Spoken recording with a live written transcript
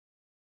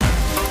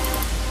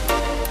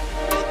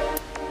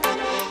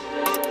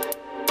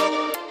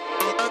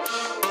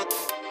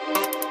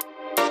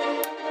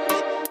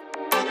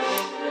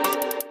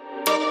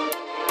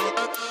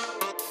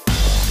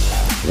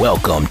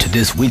welcome to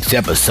this week's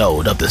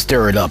episode of the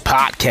Stir It Up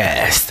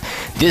Podcast.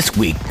 This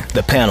week,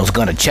 the panel's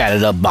going to chat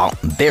it up about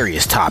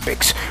various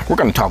topics. We're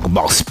going to talk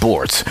about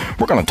sports.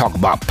 We're going to talk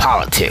about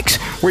politics.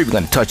 We're even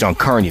going to touch on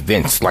current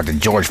events like the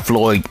George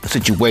Floyd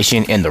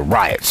situation and the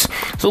riots.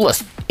 So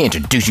let's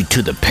introduce you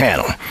to the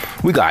panel.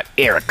 We got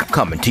Eric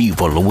coming to you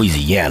from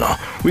Louisiana.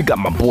 We got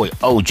my boy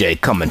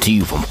OJ coming to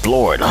you from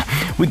Florida.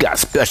 We got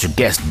special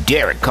guest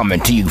Derek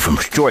coming to you from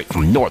straight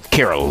from North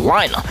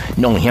Carolina.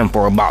 Known him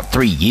for about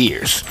 3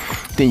 years.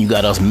 Then you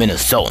got us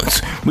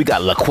Minnesotans. We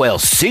got Laquel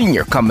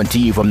Sr. coming to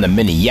you from the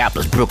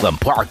Minneapolis, Brooklyn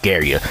Park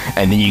area.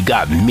 And then you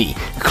got me,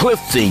 Cliff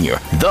Sr.,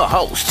 the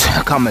host,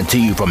 coming to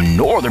you from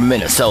northern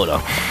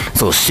Minnesota.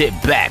 So sit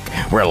back,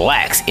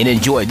 relax, and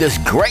enjoy this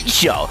great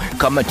show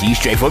coming to you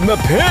straight from the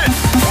pit.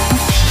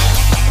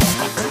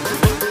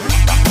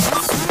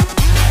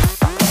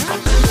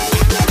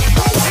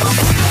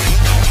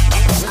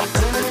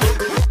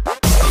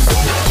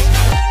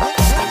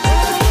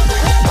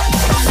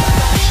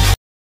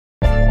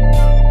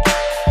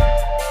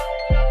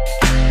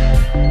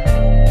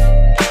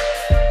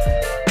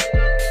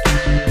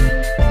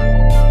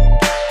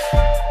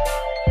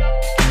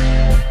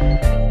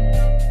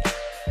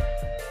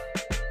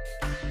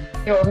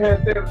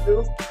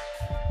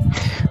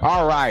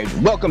 All right,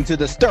 welcome to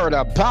the Stir It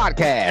Up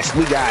Podcast.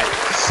 We got,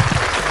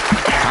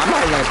 I'm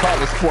not going to call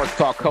this Sports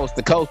Talk Coast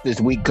to Coast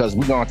this week because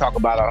we're going to talk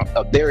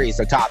about various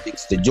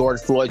topics, the George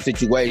Floyd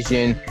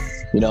situation,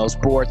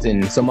 sports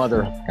and some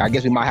other, I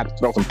guess we might have to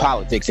throw some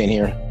politics in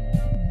here,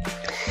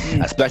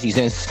 especially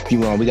since,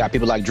 we got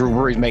people like Drew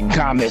Brees making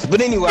comments.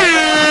 But anyway,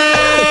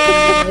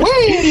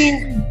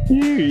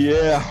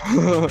 yeah,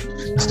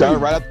 start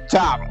right up the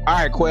top. All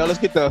right, Quail, let's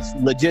get the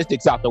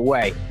logistics out the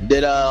way.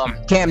 Did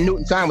Cam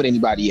Newton sign with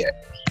anybody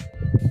yet?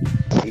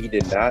 He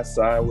did not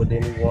sign with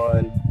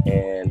anyone,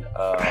 and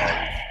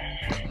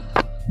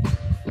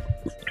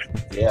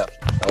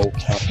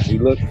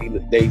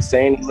they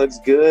saying he looks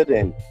good,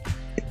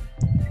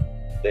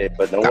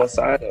 but no one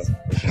signed him.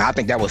 I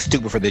think that was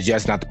stupid for the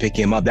Jets not to pick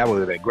him up. That would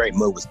have been a great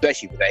move,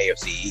 especially for the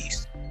AFC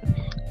East.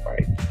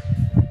 Right.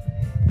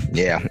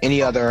 Yeah.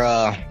 Any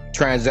other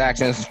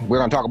transactions? We're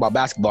gonna talk about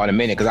basketball in a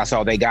minute because I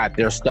saw they got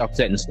their stuff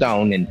set in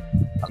stone, and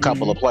a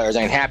couple of players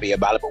ain't happy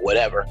about it, but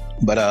whatever.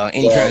 But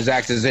any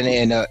transactions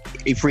in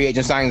free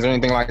agent signings or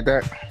anything like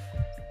that?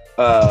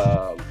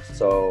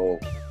 So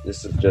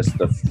this is just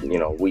a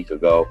week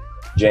ago.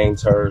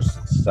 James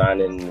Hurst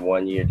signing a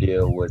 1-year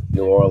deal with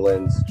New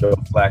Orleans. Joe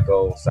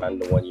Flacco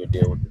signing a 1-year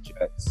deal with the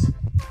Jets.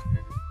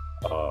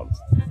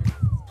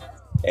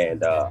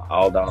 And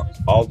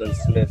Alden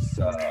Smith's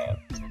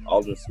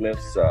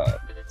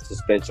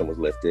suspension was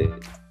lifted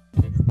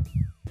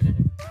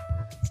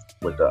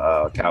with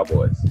the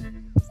Cowboys.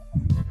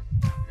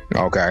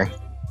 Okay.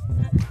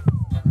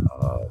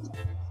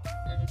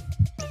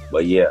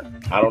 But yeah,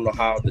 I don't know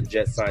how the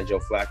Jets signed Joe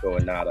Flacco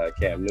and not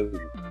Cam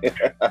Newton.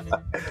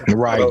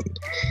 Right.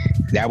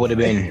 That would have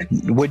been,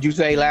 what'd you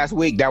say last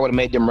week? That would have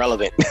made them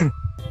relevant.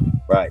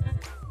 Right.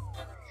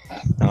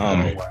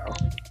 Wow.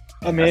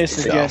 I mean,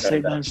 it's the Jets.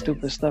 They've done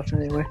stupid stuff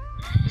anyway.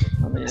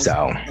 That's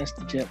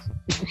the Jets.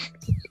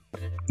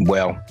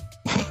 Well,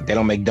 they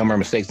don't make dumber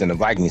mistakes than the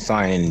Vikings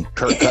signing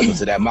Kirk Cousins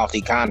to that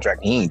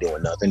multi-contract. He ain't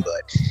doing nothing,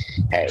 but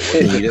hey, what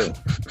can you do?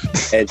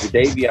 And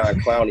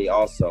Jadeveon Clowney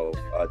also.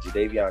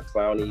 Jadeveon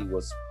Clowney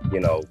was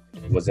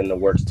in the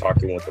works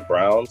talking with the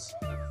Browns.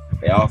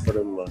 They offered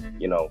him,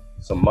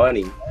 some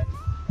money.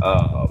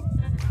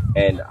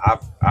 And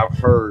I've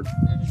heard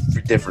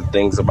different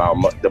things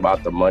about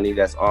the money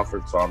that's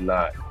offered, so I'm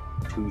not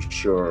too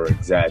sure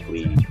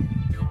exactly.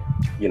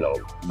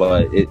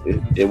 But it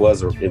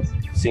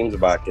seems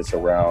like it's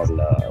around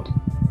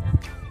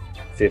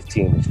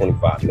 15 to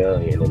 25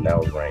 million in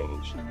that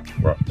range.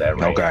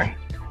 Okay.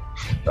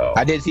 So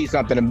I did see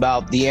something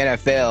about the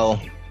NFL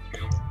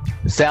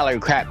salary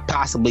cap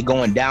possibly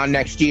going down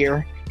next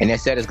year, and they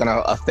said it's going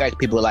to affect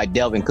people like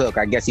Delvin Cook.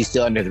 I guess he's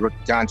still under the rookie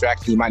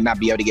contract. He might not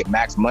be able to get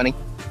max money.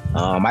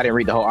 I didn't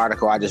read the whole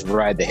article. I just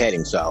read the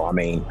heading. So, I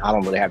mean, I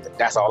don't really have to,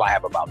 that's all I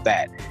have about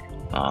that.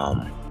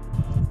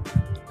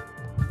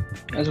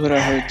 That's what I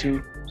heard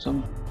too.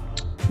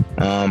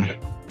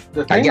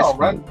 The thing on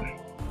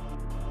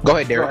Go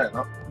ahead, Derek.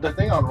 The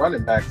thing on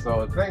running back,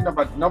 so the thing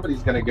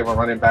nobody's going to give a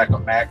running back a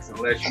max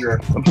unless you're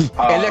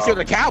unless you're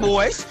the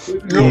Cowboys.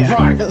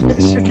 Right.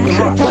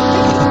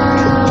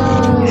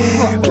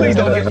 Please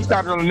don't get me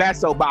started on that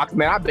soapbox,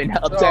 man. I've been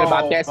upset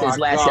about that since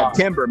last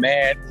September,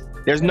 man.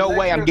 There's no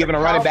way I'm giving a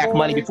running back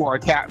money before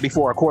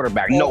a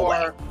quarterback. No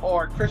way.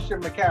 Or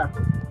Christian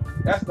McCaffrey.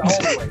 That's the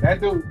only way.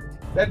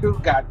 That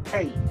dude got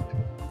paid.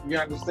 You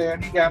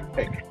understand? He got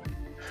paid.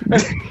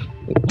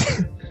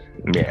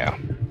 Yeah.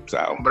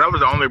 So, but that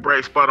was the only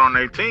bright spot on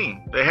their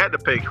team. They had to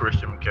pay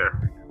Christian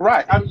McCaffrey.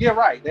 Right. You're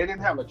right. They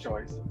didn't have a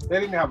choice. They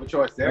didn't have a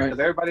choice there because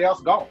everybody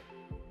else gone.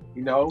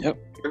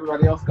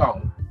 Everybody else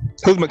gone.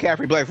 Who's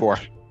McCaffrey play for?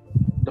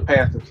 The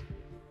Panthers.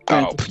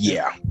 Oh,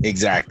 yeah,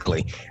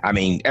 exactly. I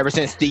mean, ever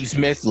since Steve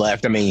Smith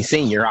left,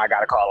 senior, I got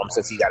to call him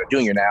since he got a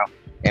junior now.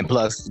 And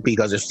plus,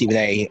 because of Stephen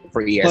A.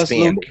 for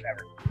ESPN.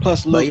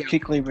 Plus, Luke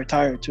Kuechly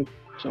retired too.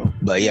 So,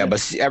 but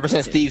ever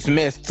since Steve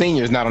Smith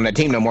Sr. is not on that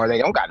team no more, they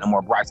don't got no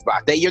more bright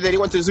spots. That year that they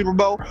went to the Super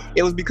Bowl,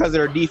 it was because of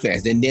their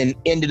defense, and then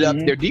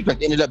their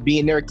defense ended up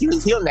being their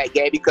Achilles heel in that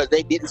game because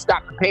they didn't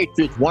stop the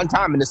Patriots one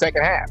time in the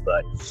second half.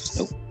 But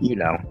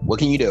what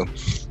can you do?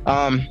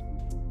 I'm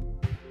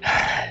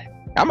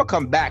gonna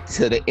come back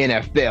to the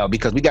NFL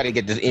because we got to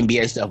get this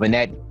NBA stuff and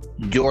that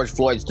George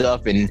Floyd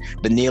stuff and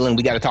the kneeling.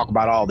 We got to talk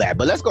about all that.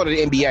 But let's go to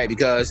the NBA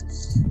because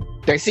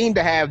they seem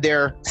to have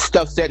their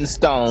stuff set in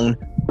stone.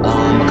 A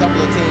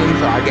couple of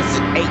teams, or I guess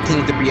 8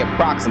 teams to be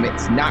approximate,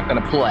 is not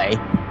going to play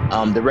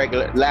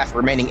the last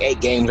remaining 8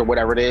 games or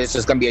whatever it is. So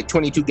it's going to be a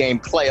 22-game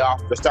playoff.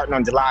 They're starting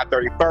on July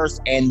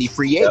 31st, and the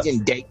free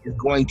agent date is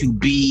going to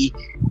be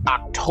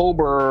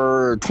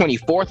October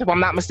 24th, if I'm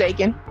not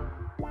mistaken.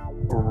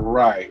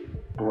 Right.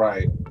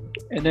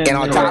 And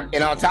on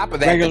top of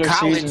that,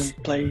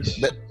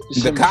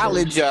 the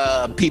college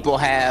people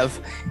have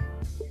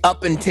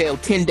up until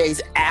 10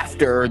 days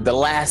after the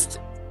last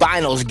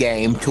finals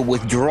game to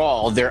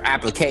withdraw their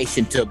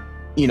application to,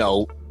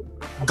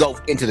 go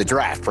into the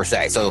draft per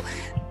se. So,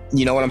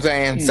 you know what I'm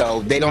saying?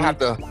 So they don't have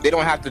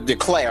to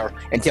declare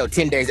until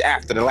 10 days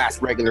after the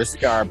last regular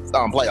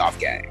playoff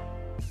game.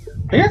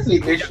 Here's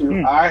the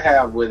issue I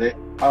have with it.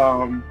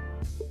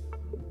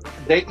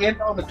 They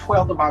end on the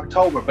 12th of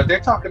October, but they're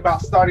talking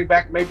about starting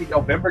back maybe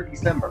November,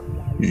 December.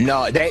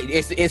 No,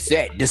 it's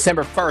set.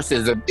 December 1st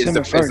is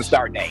the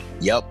start date.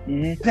 Yep.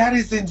 Mm-hmm. That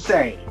is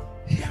insane.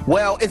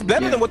 Well, it's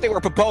better than what they were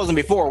proposing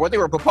before. What they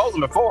were proposing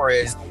before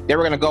is they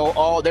were going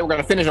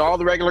to finish all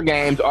the regular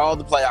games, all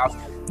the playoffs.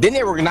 Then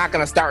they were not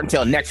going to start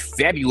until next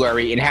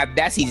February and have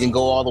that season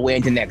go all the way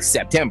into next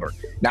September.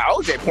 Now,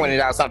 OJ pointed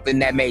out something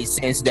that made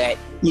sense that,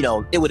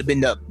 it would have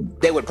been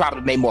they would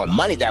probably make more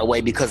money that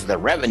way because of the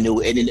revenue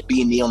and it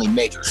being the only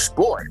major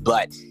sport.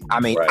 But, I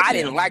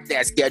didn't like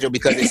that schedule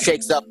because it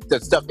shakes up the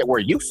stuff that we're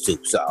used to,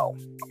 so.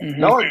 Mm-hmm.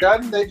 No, it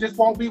doesn't. They just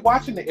won't be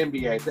watching the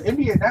NBA. The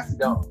NBA, that's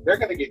dumb. They're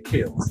going to get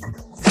killed.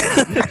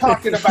 You're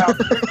talking about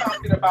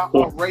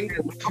a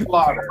rated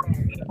slaughter.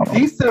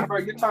 December,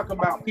 you're talking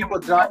about people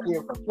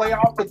jockeying for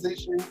playoff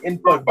position in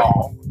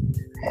football.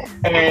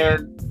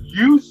 And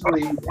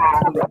usually,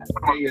 the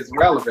NBA is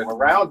relevant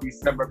around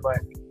December, but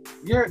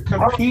you're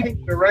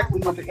competing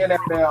directly with the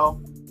NFL.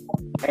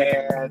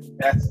 And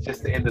that's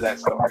just the end of that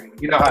story.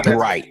 You know how that's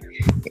right.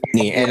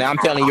 Yeah, and I'm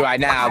telling you right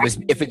now,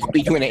 if it's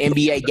between an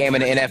NBA game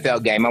and an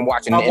NFL game, I'm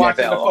watching the NFL.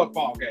 The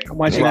football game. I'm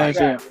watching the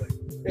NFL.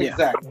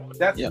 Exactly.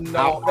 That's a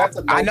no.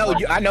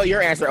 I know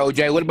your answer,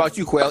 OJ. What about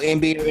you, Quell?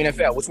 NBA or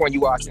NFL? Which one you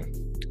watching?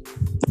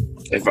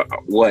 I'm a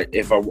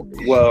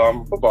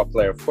football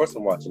player. Of course,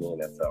 I'm watching the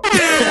NFL.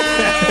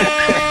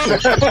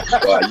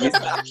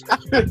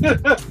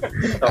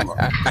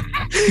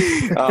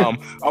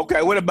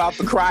 Okay, what about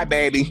the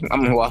crybaby?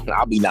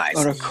 I'll be nice.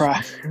 Or the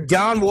cry.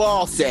 John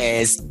Wall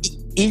says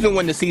even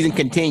when the season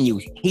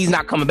continues, he's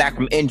not coming back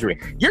from injury.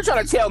 You're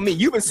trying to tell me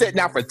you've been sitting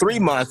out for 3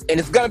 months, and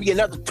it's going to be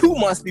another 2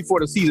 months before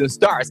the season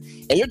starts,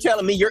 and you're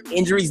telling me your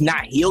injury's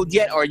not healed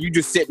yet, or are you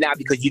just sitting out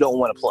because you don't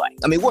want to play?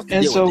 What's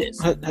the deal with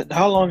this?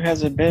 How long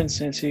has it been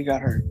since he got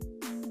hurt?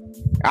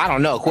 I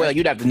don't know, Quail.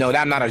 You'd have to know that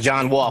I'm not a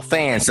John Wall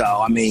fan, so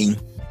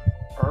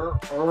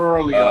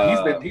early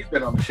on, he's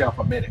been on the shelf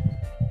a minute.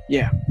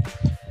 Yeah.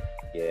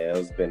 Yeah,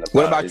 it's been.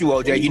 What about you,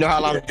 OJ? You know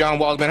how long John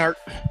Wall's been hurt?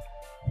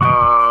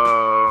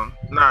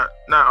 Not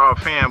a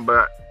fan,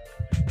 but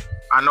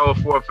I know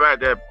for a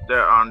fact that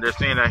they're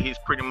saying that he's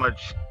pretty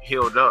much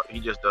healed up. He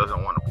just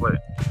doesn't want to play.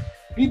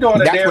 He's doing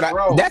a Derrick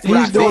Rose.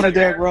 He's doing a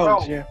Derrick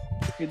Rose. Yeah,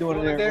 he's doing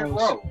a Derrick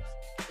Rose.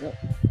 Yep.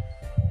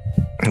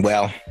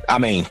 Well,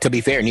 to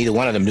be fair, neither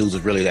one of them dudes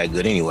was really that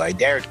good anyway.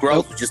 Derrick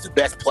Rose was just the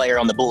best player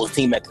on the Bulls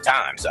team at the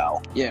time.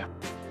 So yeah.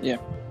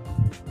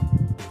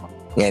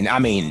 And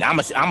I'm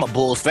a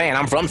Bulls fan.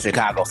 I'm from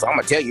Chicago, so I'm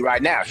gonna tell you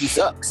right now, he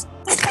sucks.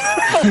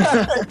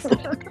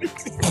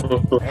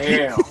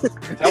 Damn.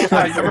 Tell us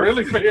how you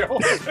really feel.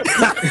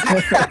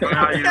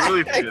 How you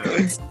really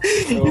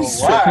feel.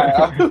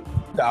 Wow.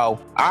 So, all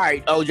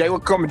right, OJ, we're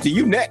coming to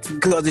you next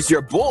because it's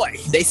your boy.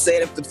 They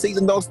said if the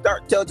season don't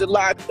start till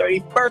July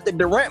 31st, that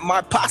Durant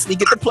might possibly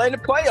get to play in the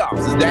playoffs.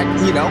 Is that,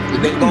 is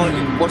they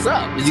going, what's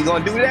up? Is he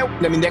going to do that?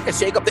 That could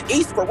shake up the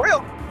East for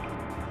real.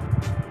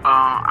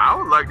 I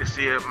would like to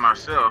see it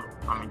myself.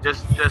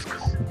 Just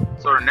because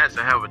so the Nets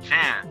will have a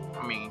chance.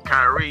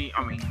 Kyrie,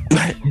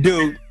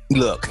 dude,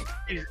 look.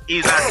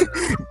 He's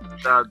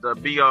not the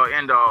be-all,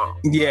 end-all.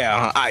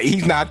 Yeah,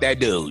 he's not that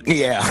dude.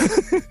 Yeah.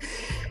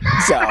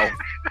 So,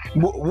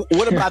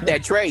 what about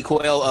that trade,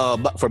 Quail,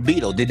 for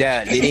Beetle? Did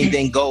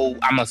anything go?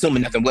 I'm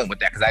assuming nothing went with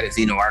that because I didn't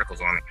see no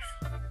articles on it.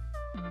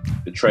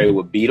 The trade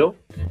with Beetle?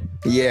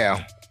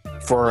 Yeah.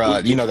 For,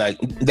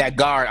 that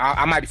guard.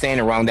 I might be saying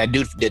it wrong. That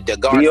dude, the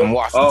guard Beal? from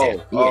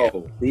Washington.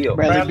 Beal.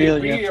 Bradley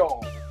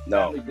Beal.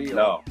 No.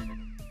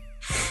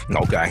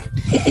 Okay.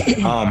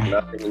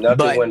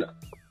 Nothing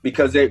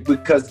because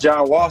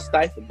John Wall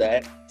stifled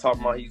that,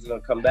 talking about he's gonna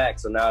come back.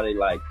 So now they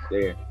I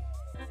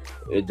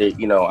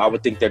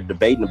would think they're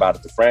debating about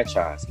it, the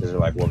franchise, because they're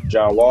like, well, if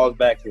John Wall's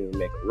back, can we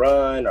make a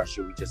run, or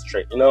should we just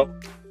trade?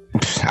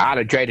 I'd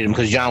have traded him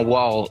because John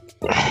Wall,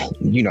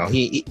 you know,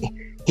 he's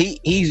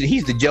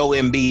the Joe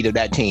Embiid of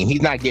that team.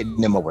 He's not getting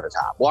them over the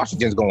top.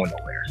 Washington's going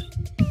nowhere,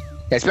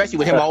 especially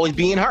with him always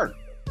being hurt.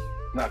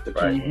 Not the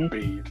Joe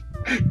Embiid.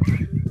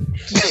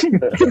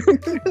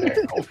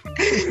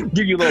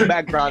 Give you a little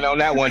background on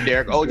that one,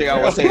 Derek. OJ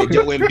always say that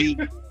Joe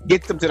Embiid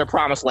gets them to the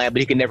promised land,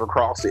 but he can never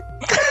cross it.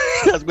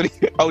 That's what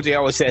OJ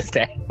always says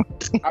that.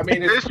 I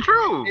mean, it's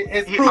true.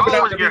 It's he proven out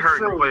always to get be hurt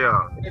true. in the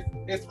playoffs.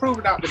 It's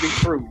proven out to be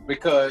true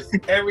because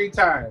every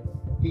time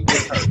he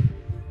gets hurt,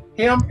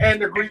 him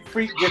and the Greek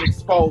Freak get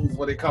exposed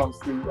when it comes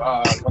to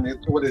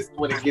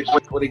when it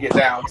gets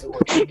down to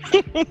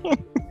it.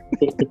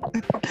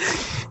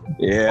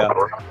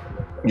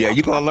 Yeah,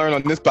 you're gonna learn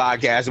on this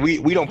podcast.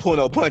 We don't pull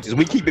no punches.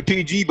 We keep it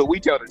PG, but we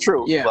tell the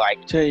truth. Yeah,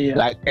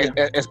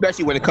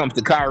 especially when it comes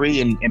to Kyrie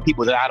and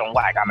people that I don't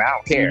like. I mean, I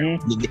don't care.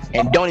 Mm-hmm.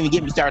 And don't even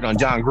get me started on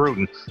John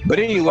Gruden. But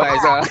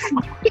anyways,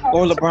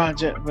 or LeBron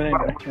James. But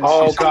anyway,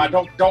 God,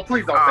 don't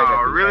please don't say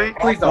that. Really?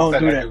 Please don't say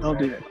do that. Don't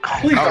do that.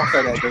 Please don't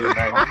say that,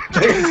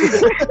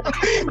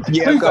 dude.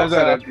 Yeah, because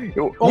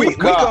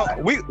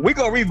we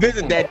gonna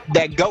revisit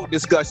that GOAT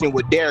discussion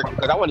with Derek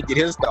because I want to get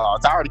his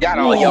thoughts. I already got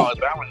all y'all,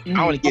 but I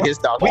want to get his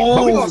thoughts. But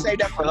we're gonna save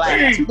that for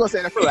last.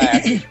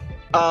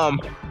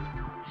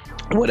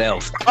 What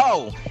else?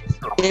 Oh,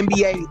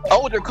 NBA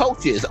older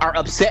coaches are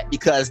upset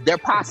because they're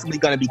possibly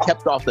going to be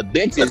kept off the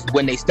benches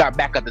when they start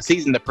back up the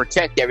season to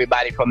protect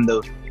everybody from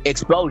the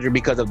exposure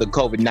because of the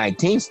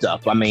COVID-19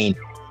 stuff. I mean,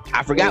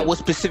 I forgot what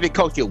specific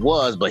coach it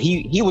was, but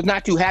he was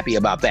not too happy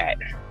about that.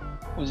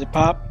 Was it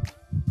Pop?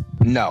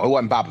 No, it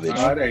wasn't Popovich.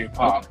 No, it ain't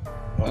Pop.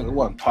 It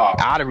wasn't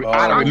Pop. I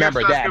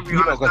remember that.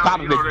 Because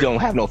Popovich don't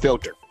have no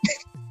filter.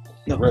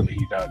 No, really,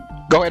 he doesn't.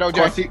 Go ahead,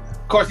 OJ.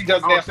 Of course, he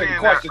doesn't answer any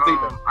questions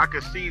either. I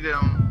could see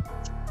them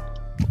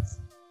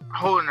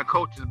holding the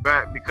coaches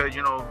back because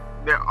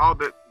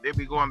they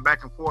be going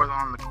back and forth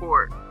on the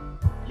court,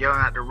 yelling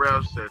at the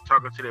refs,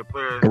 talking to their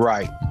players.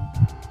 Right.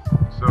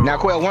 So, now,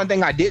 Quail, one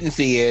thing I didn't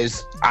see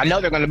is I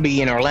know they're going to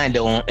be in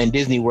Orlando in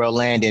Disney World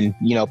Land and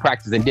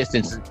practicing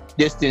social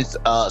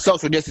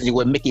distancing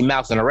with Mickey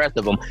Mouse and the rest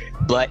of them.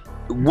 But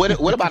what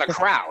about a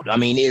crowd? I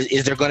mean,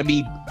 is there going to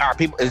be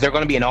Is there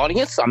going to be an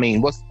audience? I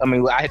mean,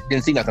 I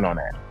didn't see nothing on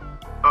that.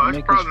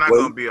 It's probably not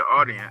going to be an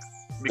audience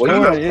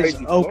because it's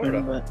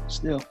open, but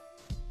still.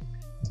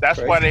 That's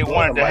why they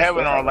wanted to have it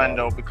in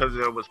Orlando because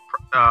it was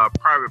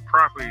private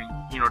property.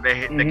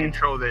 They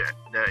control the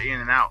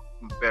in and out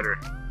better.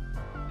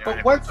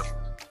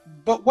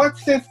 But what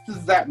sense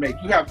does that make?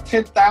 You have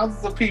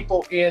 10,000 of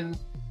people in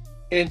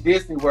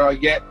Disney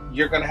World, yet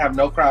you're going to have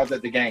no crowds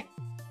at the game.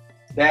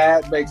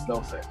 That makes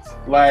no sense.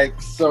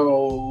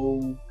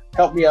 So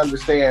help me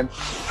understand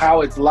how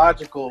it's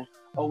logical.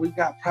 Oh, we've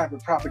got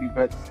private property,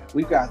 but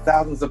we've got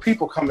thousands of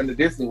people coming to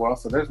Disney World,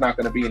 so there's not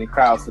going to be any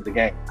crowds to the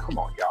game. Come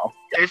on, y'all.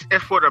 It's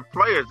for the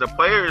players. The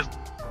players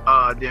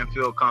didn't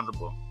feel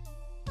comfortable.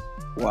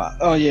 Wow.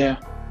 Oh, yeah.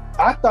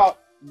 I thought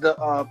the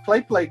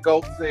play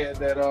goat said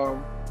that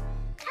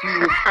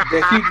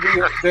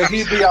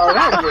he'd be all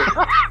right with it.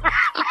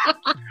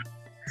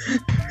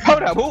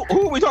 Hold up,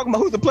 who are we talking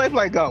about? Who's the play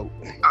goat?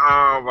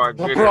 Oh my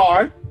goodness.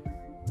 LeBron.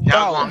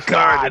 Oh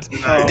God.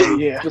 Oh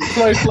yeah. The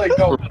play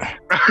goat.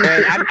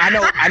 And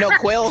I know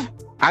Quail.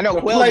 I know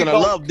Quail's gonna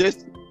love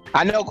this.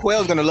 I know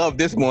Quail's gonna love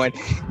this one.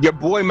 Your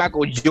boy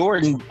Michael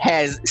Jordan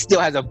still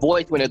has a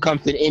voice when it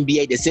comes to the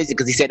NBA decision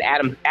because he said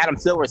Adam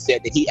Silver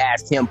said that he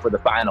asked him for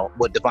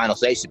what the final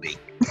say should be.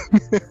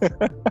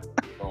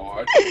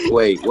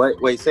 Wait,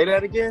 say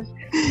that again?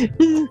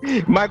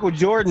 Michael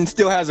Jordan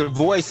still has a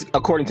voice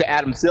according to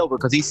Adam Silver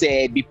because he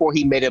said before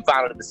he made a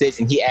final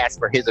decision, he asked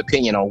for his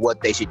opinion on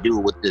what they should do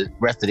with the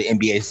rest of the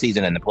NBA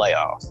season and the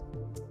playoffs.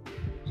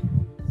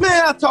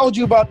 Man, I told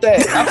you about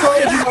that. I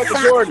told you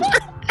Michael Jordan.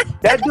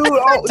 That dude,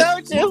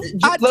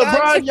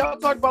 LeBron, y'all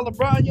talk about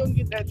LeBron, you don't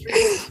get that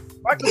treatment.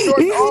 Michael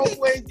Jordan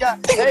always got,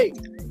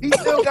 he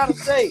still got to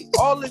say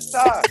all this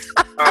time.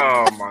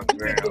 Oh my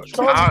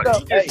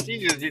God. He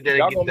just did that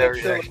again there.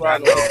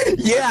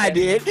 Yeah, I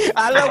did.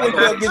 I love when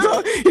Quail gets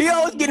on. He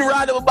always getting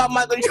riled up about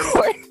Michael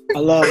Jordan. I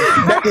love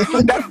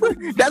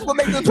it. That's what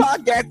makes the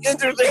podcast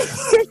interesting.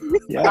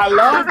 Yeah. I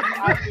love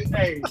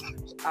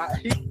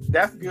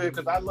that's good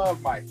because I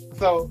love Mike.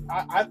 So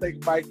I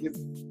think Mike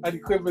is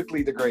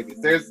unequivocally the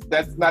greatest.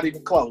 That's not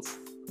even close.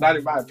 Not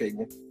in my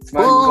opinion. It's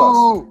not even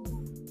close.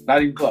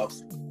 Not even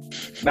close.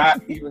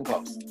 Not even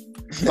close.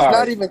 It's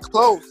not even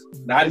close.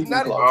 Not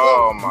even close.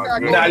 Oh my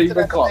God. Not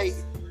even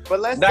close. But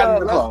let's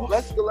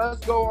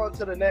go on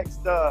to the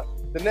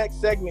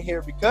next segment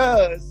here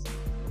because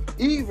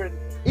even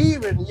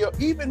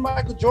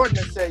Michael Jordan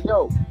has said,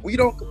 we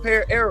don't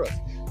compare eras.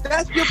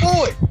 That's your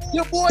boy.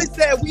 Your boy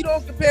said we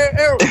don't compare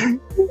eras.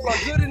 People are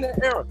good in the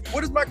era.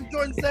 What does Michael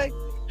Jordan say?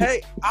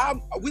 Hey,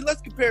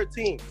 let's compare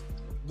teams.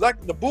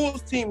 Like the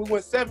Bulls team who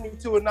went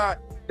 72-9.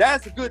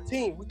 That's a good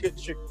team.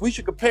 We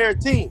should compare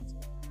teams.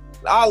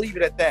 I'll leave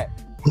it at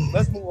that.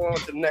 Let's move on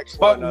to the next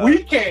one. But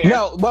we can't.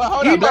 No, but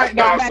hold up.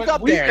 Back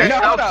up there.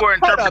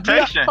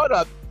 Interpretation. Hold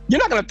up. You're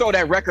not going to throw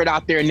that record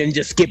out there and then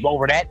just skip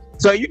over that.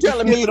 So you're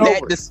telling me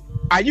that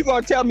are you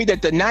going to tell me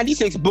that the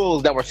 96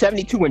 Bulls that were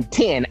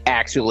 72-10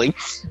 actually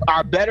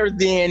are better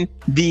than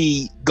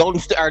the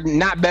Golden State, are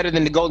not better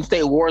than the Golden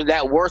State Warriors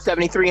that were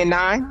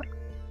 73-9?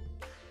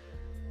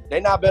 They're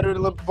not better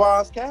than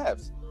LeBron's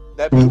Cavs.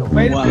 That beat them.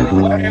 Wait a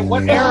minute. And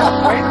what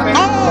era? Wait a minute.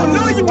 Oh,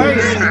 no, you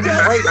didn't.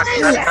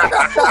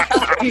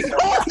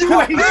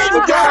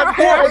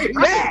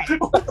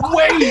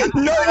 Wait.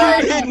 No,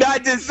 you did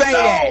not just say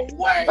that.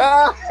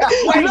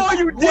 No,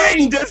 you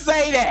didn't just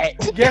say that.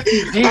 Yes,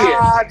 he did.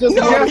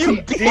 No,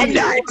 you did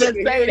not just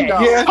say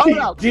that. Yes, Hold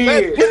on. he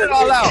Let's did. get it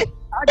all out.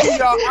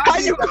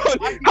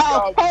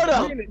 Hold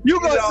on. You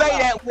gonna say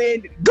that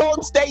when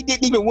Golden State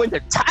didn't even win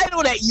the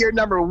title that year,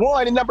 number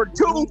one, and number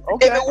two,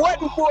 if it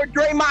wasn't for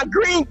Draymond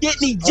Green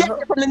getting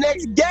ejected from the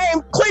next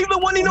game,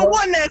 Cleveland wouldn't even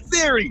won that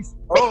series.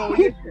 Oh,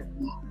 yeah.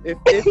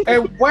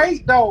 And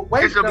wait,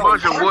 It's a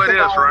bunch of what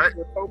ifs, right?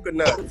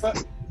 Coconuts.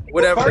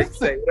 Whatever they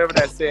say, whatever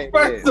that saying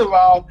First is. of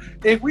all,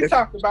 if we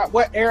talk about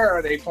what era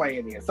are they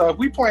playing in, so if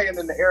we playing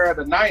in the era of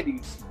the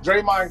 90s,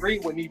 Draymond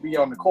Green wouldn't even be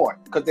on the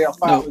court because they'll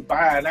finally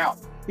behind out.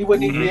 He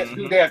wouldn't even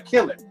be there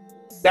killing.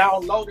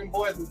 Download them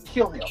boys and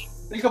kill him.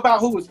 Think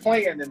about who was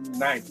playing in the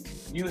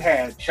 90s. You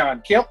had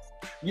Shawn Kemp.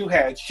 You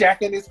had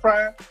Shaq in his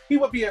prime. He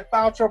would be in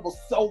foul trouble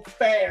so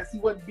fast he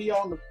wouldn't be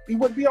on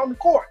the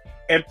court.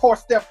 And poor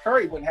Steph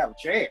Curry wouldn't have a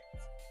chance.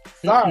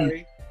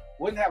 Sorry,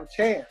 wouldn't have a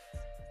chance.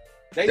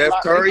 They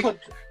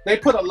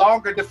put a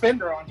longer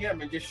defender on him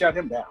and just shut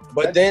him down.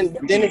 But then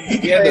if you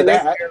play in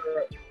that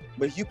era,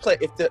 but if you play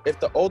if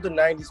the older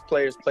 90s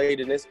players played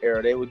in this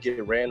era, they would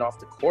get ran off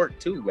the court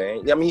too,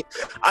 man. I mean,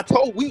 I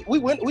don't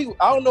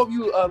know if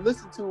you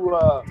listened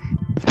to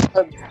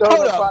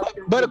Hold up.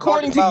 But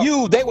according to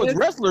you, they was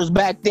wrestlers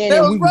back then.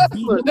 They was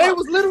wrestlers. They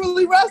was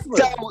literally wrestlers.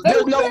 So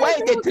there's no way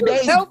that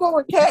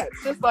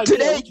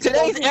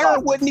today's era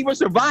wouldn't even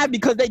survive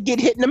because they get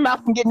hit in the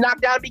mouth and get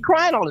knocked out and be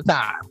crying all the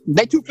time.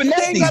 They too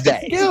finesse these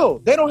days.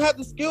 They don't have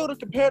the skill to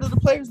compare to the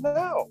players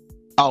now.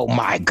 Oh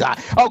my God.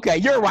 Okay,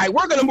 you're right.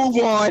 We're gonna move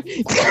on.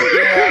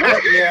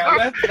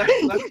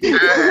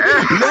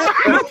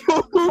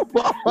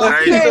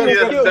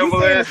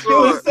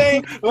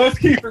 Let's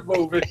keep it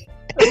moving.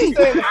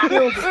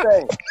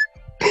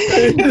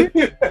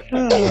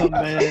 Oh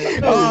man!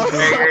 Hey,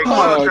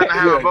 trying to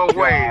have it both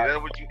ways.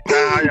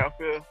 That's how y'all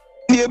feel?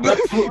 Yeah, but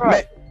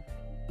right.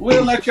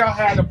 We'll let y'all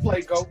have the play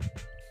go.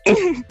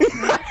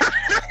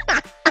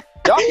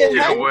 Y'all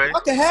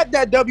can have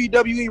that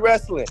WWE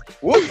wrestling.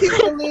 We'll keep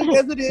the league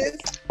as it is.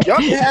 Y'all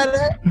can have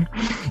that.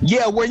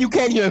 Yeah, where you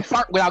can't even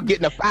fart without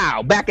getting a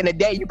foul. Back in the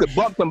day, you could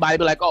bump somebody,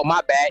 be like, "Oh, my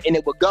bad," and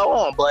it would go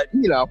on. But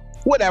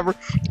whatever.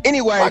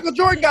 Anyway, Michael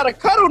Jordan got a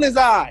cut on his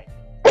eye.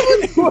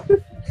 He was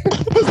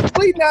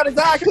bleeding out his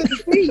eye, couldn't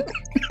see.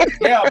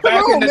 Yeah,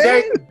 back in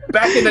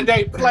the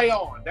day, play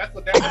on. That's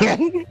what that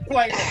was.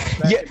 Play on.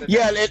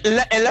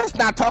 And let's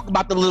not talk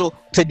about the little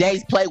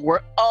today's play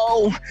where,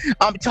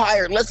 I'm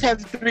tired. Let's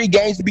have 3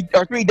 days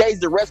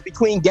to rest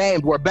between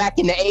games. Where back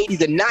in the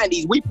 80s and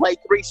 90s, we played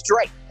 3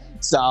 straight.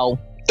 So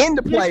in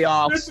the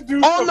playoffs,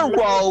 on the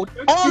road,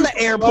 on the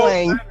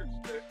airplane.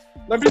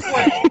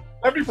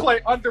 Let me play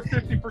under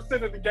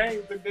 50% of the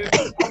games, and then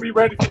I'll be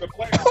ready for the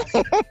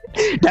playoffs.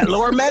 That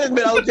lower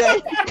management,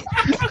 OJ.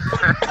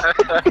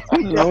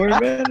 Lower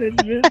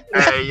management.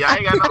 Hey, y'all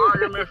ain't got no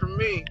argument from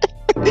me.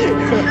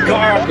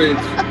 Garbage.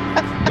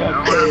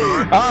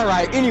 All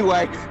right.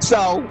 Anyway,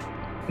 so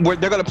they're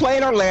going to play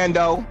in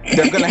Orlando.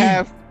 They're going to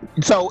have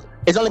so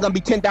it's only going to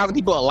be 10,000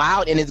 people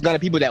allowed, and it's going to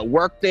be people that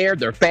work there,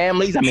 their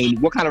families. I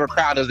mean, what kind of a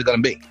crowd is it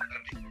going to be?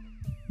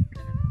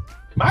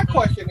 My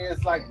question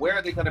is, where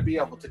are they going to be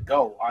able to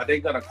go? Are they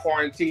going to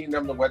quarantine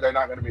them to where they're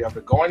not going to be able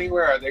to go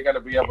anywhere? Or are they going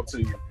to be able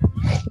to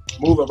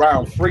move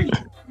around freely?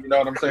 You know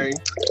what I'm saying?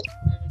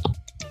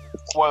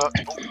 Well,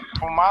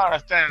 from my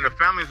understanding, the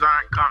families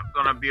aren't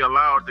going to be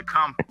allowed to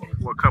come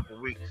for a couple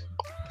of weeks.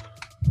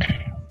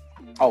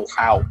 Oh,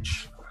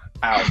 ouch.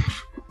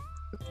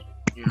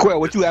 Quill,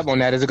 what you have on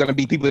that? Is it going to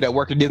be people that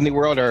work at Disney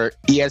World or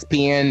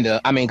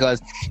ESPN?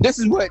 Because this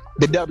is what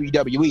the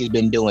WWE has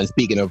been doing,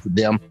 speaking of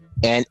them.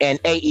 And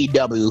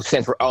AEW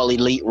stands for All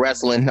Elite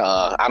Wrestling.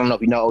 I don't know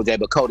if you know, OJ,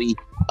 but Cody,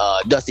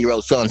 Dusty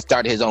Rhodes' son,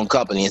 started his own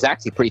company. It's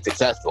actually pretty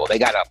successful. They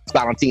got a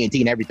spot on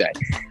TNT and everything.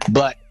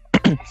 But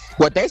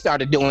what they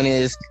started doing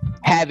is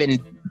having,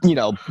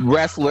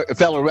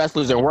 fellow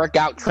wrestlers and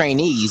workout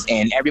trainees,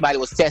 and everybody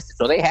was tested.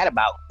 So they had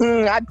about,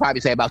 I'd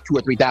probably say about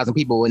 2,000 or 3,000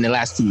 people in the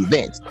last 2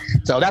 events.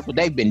 So that's what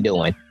they've been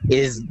doing.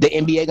 Is the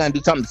NBA going to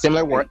do something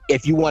similar where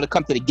if you want to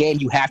come to the game,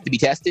 you have to be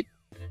tested?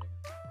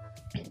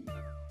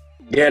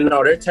 Yeah,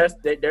 no, they're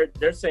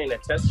saying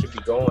that tests should be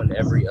going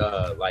every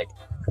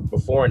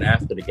before and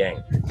after the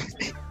game.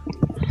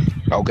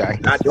 Okay.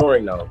 Not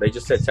during though. They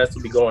just said tests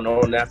will be going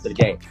on after the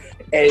game.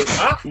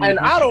 And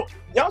I don't.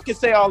 Y'all can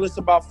say all this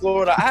about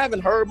Florida. I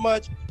haven't heard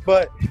much,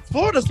 but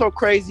Florida's so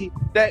crazy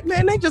that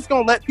man, they just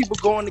gonna let people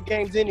go on the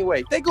games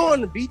anyway. They go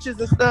on the beaches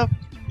and stuff.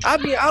 I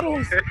mean, I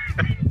don't.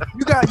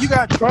 You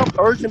got Trump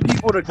urging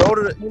people to go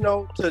to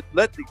to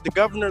let the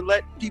governor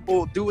let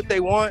people do what they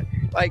want.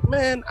 Like,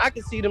 man, I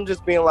can see them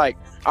just being like,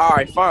 all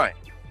right, fine,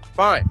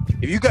 fine.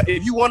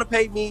 If you want to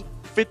pay me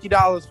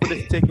 $50 for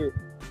this ticket,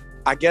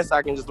 I guess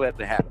I can just let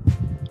it happen.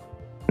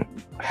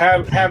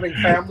 Having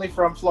family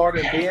from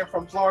Florida and being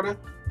from Florida,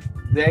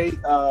 they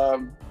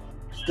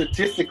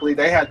statistically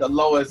they had the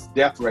lowest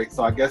death rate.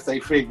 So I guess they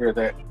figure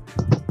that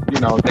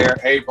they're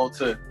able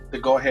to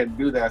go ahead and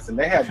do that. And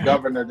they had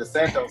Governor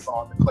DeSantis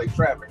on Clay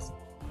Travis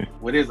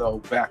with his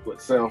old backward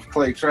self,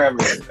 Clay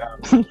Travis,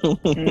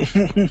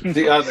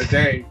 the other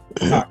day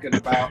talking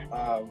about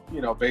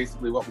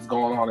basically what was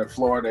going on in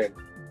Florida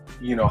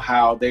and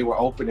how they were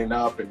opening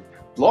up, and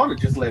Florida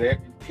just let it.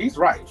 He's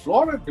right.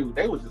 Florida, dude,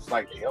 they was just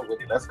like, the hell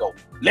with it. Let's go.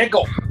 Let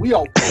go. We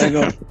open. Let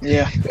go.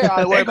 Yeah.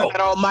 I worry about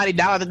that almighty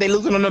dollar that they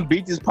losing on the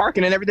beaches,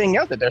 parking, and everything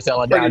else that they're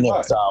selling down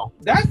there. So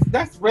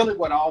that's really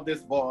what all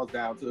this boils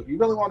down to. If you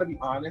really want to be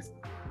honest,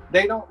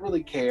 they don't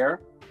really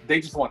care. They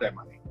just want that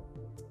money.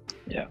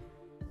 Yeah.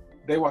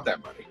 They want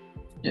that money.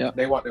 Yeah.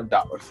 They want them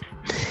dollars.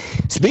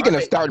 Speaking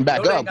of starting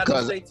back up,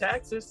 because they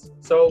taxes.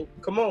 So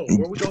come on,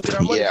 where we gonna get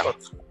our money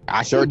from?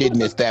 I sure did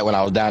miss that when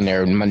I was down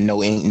there.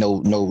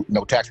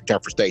 No tax return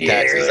for state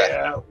taxes.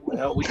 Yeah,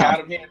 well, we got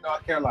them here in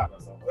North Carolina.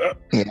 So.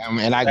 Yeah,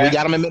 and we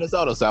got them in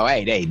Minnesota. So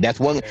hey, that's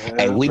one. Yeah,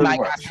 hey, we might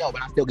not know,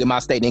 but I still get my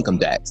state income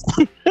tax.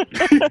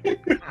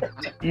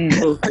 Dude,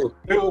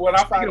 when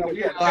I found out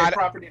we had to pay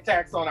property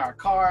tax on our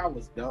car, I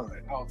was done.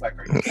 I was like,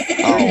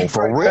 "Oh,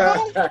 for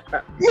real?"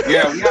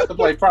 Yeah, we have to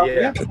pay property.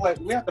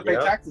 We have to pay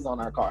taxes on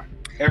our car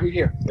every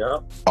year. Yeah.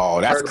 Oh,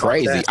 that's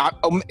crazy.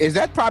 Is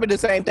that probably the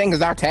same thing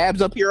as our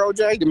tabs up here,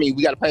 OJ? I mean,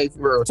 we got to pay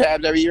for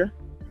tabs every year.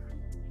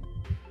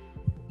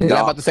 Is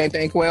that about the same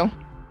thing, Quail?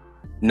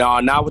 No,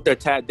 not with their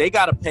tab. They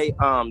gotta pay.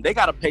 They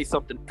gotta pay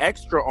something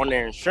extra on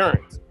their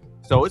insurance.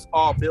 So it's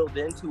all built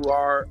into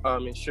our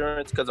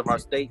insurance because of our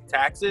state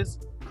taxes.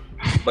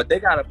 But they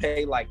gotta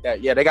pay like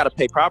that. Yeah, they gotta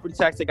pay property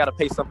tax. They gotta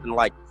pay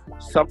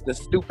something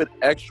stupid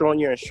extra on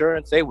your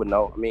insurance. They would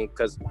know. I mean,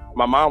 because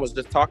my mom was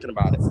just talking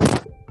about it.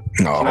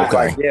 Oh,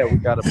 okay. Like, yeah, we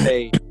gotta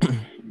pay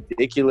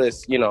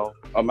ridiculous,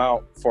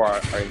 amount for our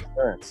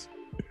insurance.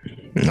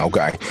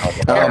 Okay.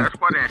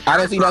 I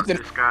don't see nothing.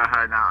 Sky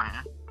high down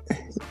here.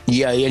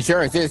 Yeah, the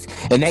insurance is,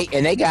 and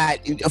they got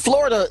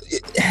Florida.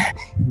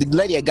 The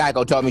lady at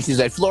Geico told me, she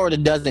said Florida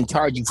doesn't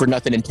charge you for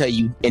nothing until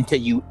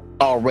you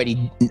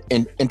already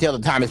until the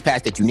time has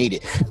passed that you need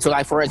it. So,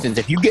 like for instance,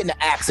 if you get in an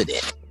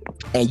accident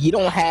and you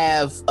don't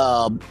have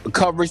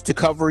coverage to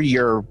cover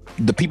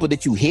the people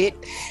that you hit,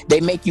 they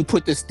make you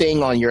put this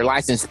thing on your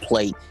license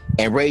plate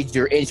and raise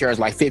your insurance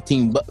like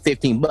 $15.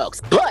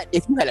 But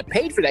if you had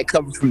paid for that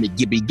coverage from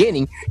the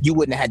beginning, you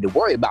wouldn't have had to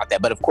worry about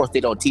that. But of course,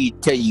 they don't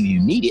tell you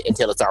need it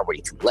until it's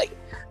already too late.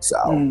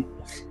 So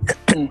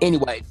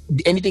anyway,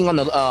 anything on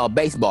the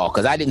baseball?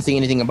 Because I didn't see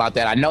anything about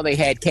that. I know they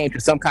came to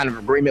some kind of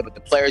agreement, but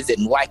the players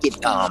didn't like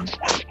it.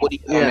 What do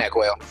you think on that,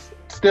 Quail?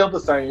 Still the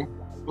same.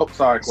 Oh,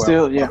 sorry, Quail.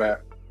 Still, yeah. My bad.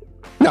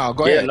 No,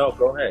 go ahead. No,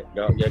 go ahead.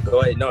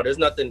 Go ahead. No, there's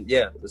nothing.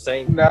 Yeah, the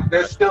same. No,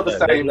 they're still the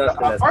same.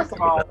 First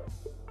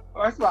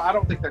of all, I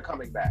don't think they're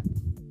coming back.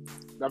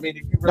 I mean,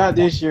 if you really not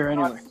this year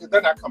anyway.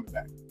 They're not coming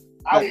back.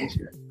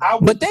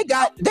 But they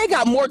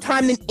got more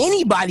time than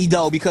anybody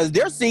though, because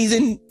their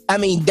season. I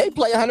mean, they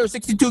play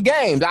 162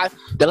 games.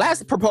 The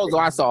last proposal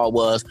I saw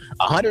was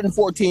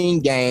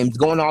 114 games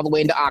going all the way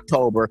into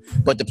October,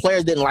 but the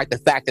players didn't like the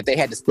fact that they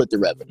had to split the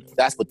revenue.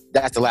 That's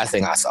the last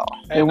thing I saw.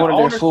 And they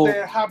wanted their full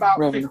said, how about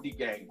revenue. 50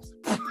 games?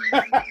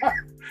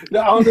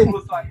 The owner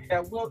was like,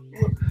 yeah,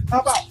 how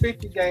about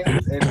 50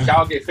 games and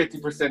y'all get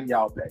 50% of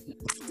y'all pay?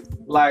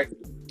 Like,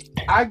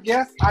 I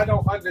guess I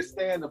don't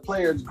understand the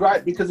players'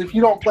 gripe, because if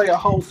you don't play a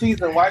whole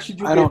season, why should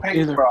you get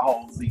paid for a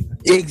whole season?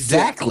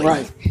 Exactly.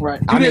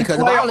 Right. You didn't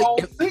play a whole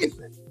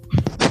season.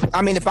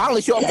 I mean, if I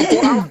only show up for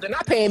 4 hours, they're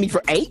not paying me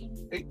for 8.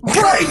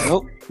 Right.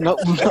 Nope.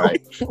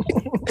 Right.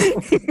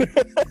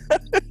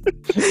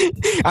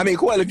 I mean,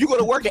 Quail, if you go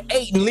to work at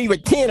 8 and leave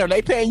at 10, are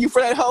they paying you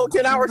for that whole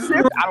 10-hour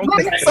shift? I don't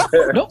think so.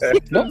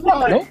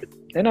 Nope.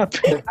 They're not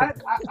paying.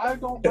 I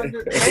don't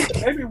wonder.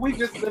 Maybe we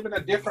just live in a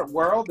different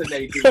world than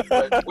they do.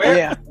 But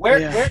where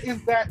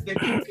is that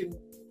you can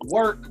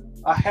work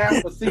a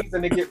half a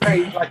season and get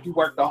paid like you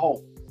worked the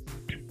whole?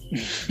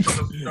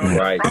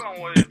 Right. The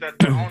problem is that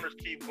the owners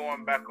keep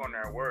going back on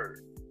their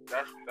word.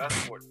 That's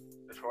what,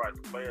 as far as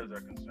the players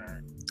are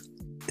concerned.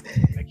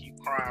 They keep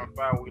crying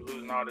foul. We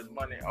losing all this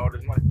money.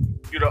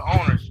 You're the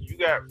owners. You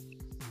got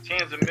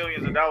tens of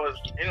millions of dollars.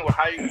 Anyway,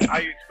 how you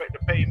expect to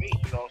pay me?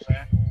 You know what I'm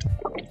saying?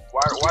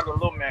 Why the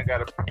little man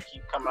got to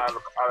keep coming out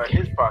of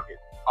his pocket?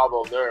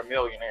 Although they're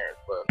millionaires,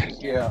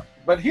 but yeah.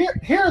 But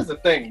here's the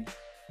thing: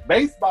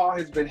 baseball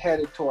has been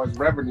headed towards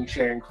revenue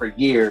sharing for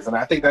years, and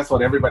I think that's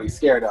what everybody's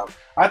scared of.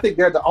 I think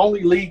they're the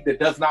only league that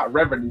does not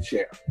revenue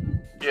share.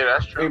 Yeah,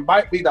 that's true. It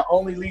might be the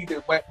only league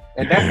that went,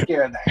 and that's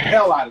scaring the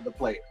hell out of the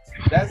players.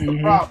 That's the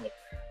problem.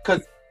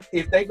 Because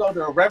if they go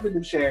to a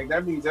revenue sharing,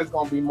 that means there's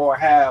going to be more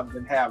haves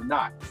than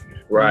have-nots.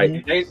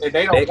 Right. They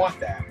don't want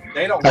that.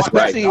 They don't want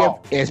that.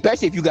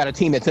 Especially if you got a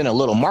team that's in a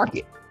little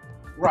market.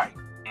 Right.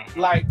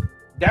 Like,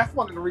 that's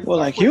one of the reasons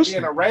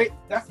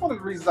that's one of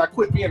the reasons I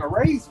quit being a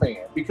Rays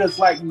fan. Because,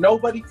 like,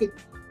 nobody could...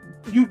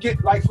 You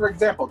get, like, for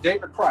example,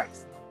 David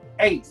Price,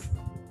 ace,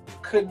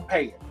 couldn't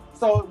pay it.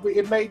 So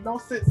it made no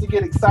sense to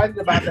get excited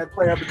about that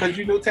player because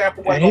you knew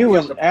Tampa wasn't. And he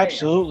was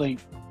absolutely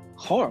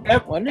horrible.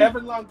 Evan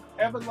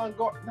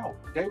Longoria. No,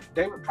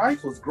 David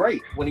Price was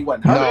great when he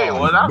wasn't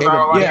hurt.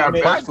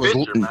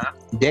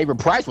 David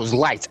Price was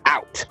lights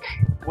out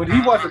when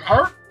he wasn't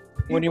hurt.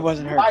 When he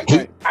wasn't hurt,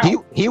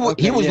 he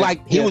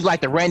was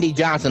like the Randy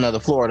Johnson of the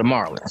Florida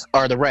Marlins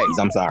or the Rays.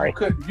 I'm sorry.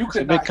 You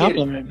could not hit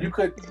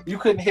it. You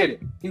couldn't hit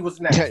it. He was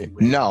nasty.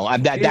 No,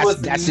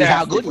 that's just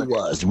how good he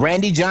was.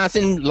 Randy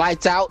Johnson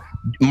lights out.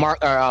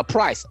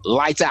 Price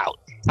lights out.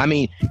 I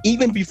mean,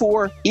 even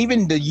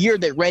the year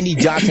that Randy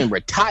Johnson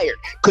retired,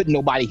 couldn't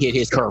nobody hit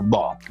his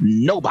curveball.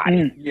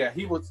 Nobody. Yeah,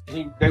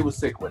 they were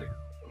sick with it.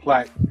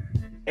 Like,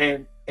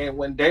 and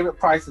when David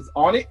Price is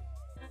on it,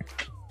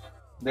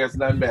 there's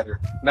none better,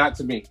 not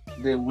to me,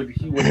 than when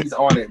he's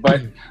on it.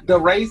 But the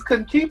Rays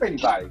couldn't keep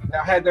anybody.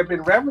 Now, had there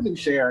been revenue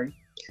sharing,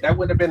 that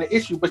wouldn't have been an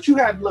issue. But you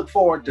had to look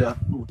forward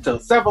to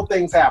several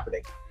things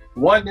happening.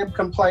 One, them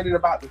complaining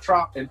about the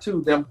Trop, and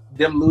two, them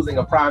losing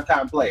a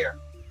primetime player.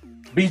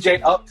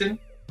 B.J. Upton,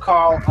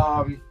 Carl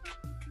Crawford.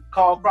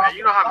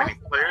 You know how many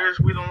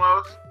players we done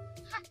lost?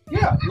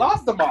 Yeah,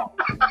 lost them all.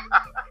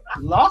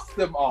 Lost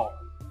them all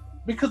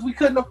because we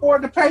couldn't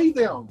afford to pay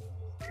them.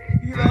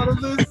 You know what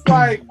I'm saying? It's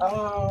like,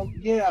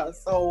 yeah.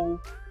 So,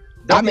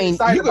 I mean,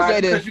 you could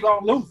say because you're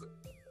gonna lose it.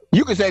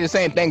 You could say the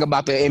same thing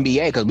about the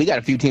NBA because we got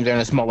a few teams that are in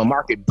a smaller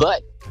market,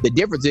 but the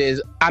difference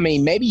is, I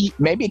mean, maybe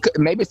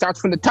it starts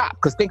from the top.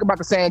 Because think about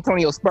the San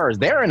Antonio Spurs;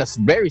 they're in a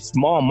very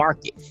small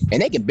market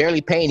and they can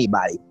barely pay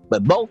anybody.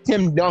 But both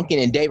Tim Duncan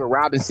and David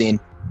Robinson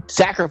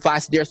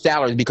sacrificed their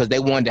salaries because they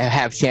wanted to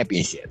have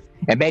championships.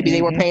 And maybe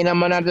they were paying them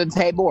money under the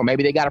table, or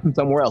maybe they got it from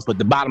somewhere else. But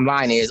the bottom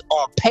line is,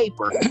 on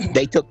paper,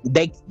 they could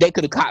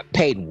have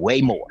paid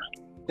way more.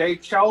 They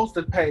chose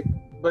to pay,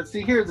 but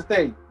see, here's the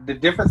thing: the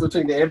difference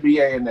between the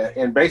NBA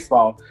and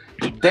baseball,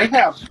 their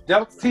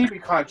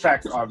TV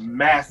contracts are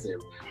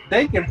massive.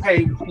 They can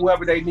pay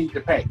whoever they need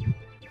to pay.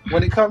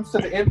 When it comes to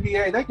the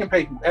NBA, they can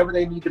pay whoever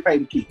they need to pay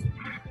to keep.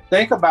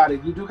 Think about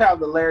it. You do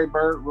have the Larry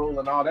Bird rule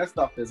and all that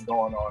stuff that's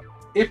going on.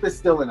 If it's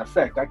still in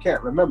effect, I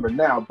can't remember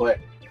now, but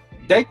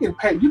they can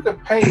pay. You can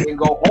pay and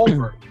go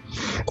over.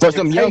 For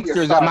some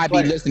youngsters that might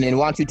be listening,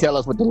 why don't you tell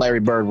us what the Larry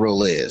Bird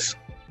rule is?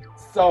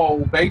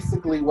 So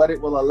basically, what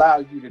it will allow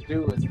you to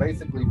do is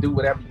basically do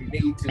whatever you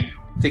need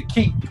to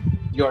keep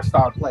your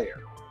star player.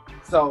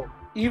 So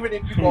even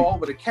if you go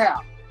over the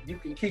cap, you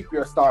can keep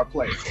your star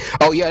player.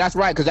 Oh yeah, that's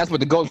right, because that's what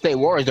the Golden State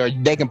Warriors are.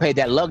 They can pay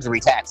that luxury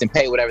tax and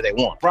pay whatever they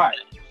want. Right.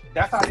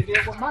 That's how they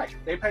did with Mike.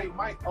 They paid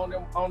Mike on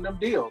them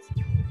deals.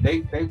 They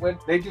did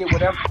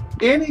whatever.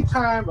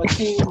 Anytime a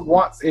team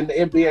wants in the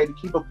NBA to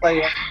keep a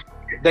player,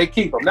 they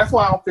keep them. That's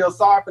why I don't feel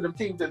sorry for them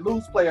teams that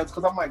lose players,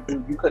 because I'm like,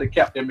 dude, you could have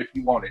kept them if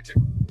you wanted to.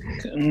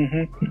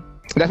 Mm-hmm.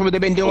 That's what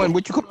they've been doing.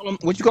 What you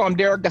call him,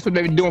 Derek? That's what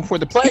they've been doing for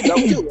the play goat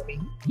too. I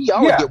mean, he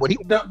always get what he.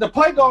 The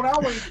play goat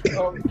always,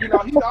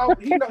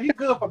 he's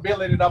good for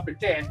building it up and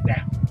tearing it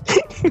down.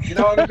 You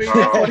know what I mean?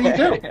 That's what he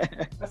do.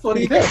 That's what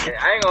he do.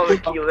 I ain't gonna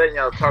keep letting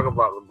y'all talk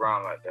about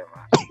LeBron like that,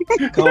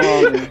 man. Come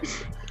on, man.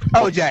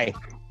 OJ,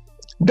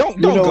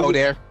 don't go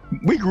there.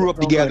 We grew up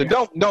together.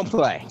 Don't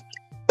play.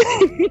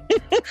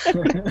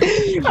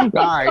 All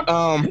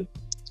right.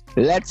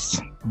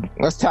 Let's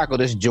tackle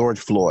this George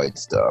Floyd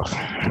stuff.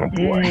 Oh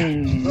boy.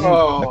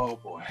 Oh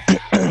boy.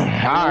 All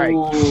right.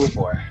 Oh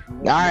boy.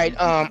 All right.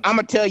 I'm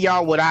gonna tell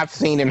y'all what I've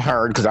seen and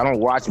heard because I don't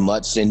watch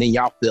much, and then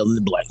y'all fill in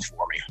the blanks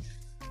for me.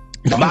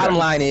 The bottom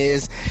line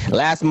is,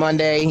 last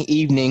Monday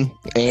evening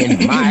in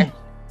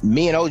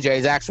me and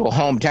OJ's actual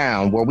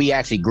hometown, where we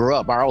actually grew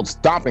up, our old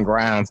stomping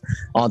grounds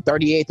on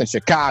 38th in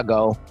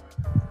Chicago,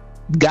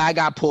 guy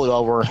got pulled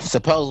over.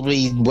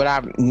 Supposedly, like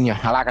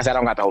I said, I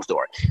don't got the whole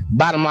story.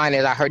 Bottom line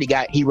is, I heard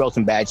he wrote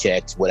some bad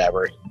checks,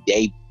 whatever.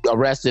 They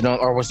arrested him,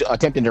 or was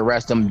attempting to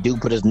arrest him. Dude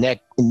put his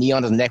knee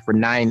on his neck for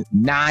 9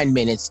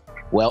 minutes.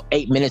 Well,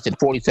 8 minutes and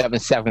 47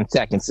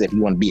 seconds, if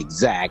you want to be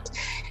exact.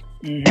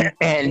 Mm-hmm.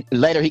 And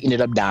later he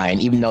ended up dying,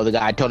 even though the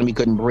guy told him he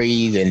couldn't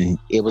breathe and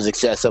it was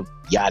excessive,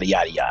 yada,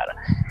 yada, yada.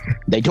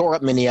 They tore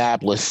up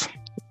Minneapolis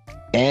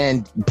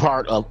and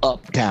part of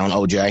Uptown,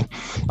 OJ,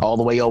 all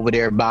the way over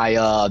there by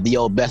the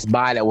old Best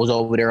Buy that was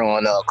over there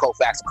on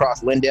Colfax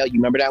across Lindale. You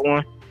remember that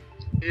one?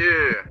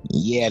 Yeah.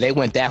 Yeah, they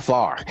went that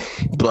far.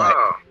 But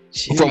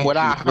from what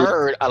I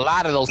heard, a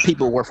lot of those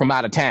people were from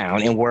out of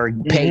town and were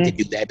paid to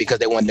do that because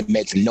they wanted to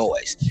make some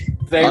noise.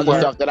 They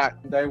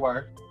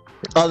were.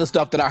 Other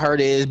stuff that I heard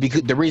is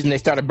because the reason they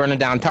started burning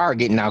down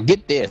Target. Now,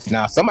 get this.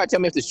 Now, somebody tell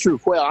me if it's true.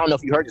 Well, I don't know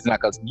if you heard this or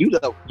not, because you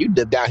live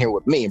down here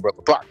with me in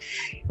Brooklyn Park.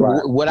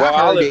 Right.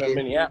 I live in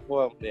Minneapolis.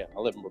 Well, yeah, I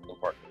live in Brooklyn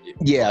Park.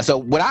 Yeah. So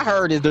what I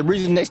heard is the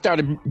reason they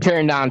started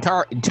tearing up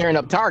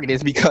Target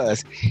is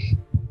because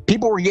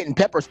people were getting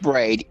pepper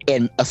sprayed,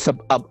 and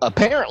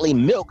apparently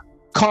milk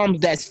calms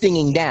that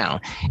stinging down.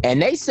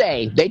 And they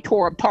say they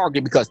tore up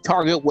Target because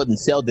Target wouldn't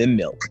sell them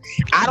milk.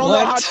 I don't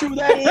know how true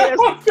that is.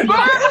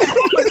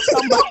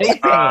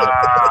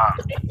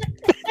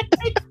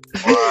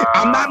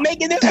 I'm not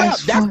making this up.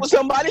 That's what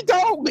somebody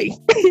told me.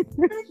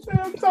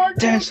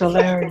 That's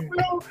hilarious.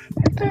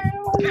 Can't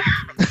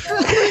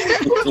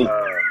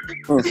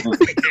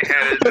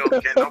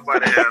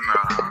nobody have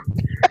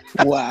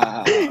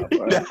Wow.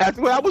 That's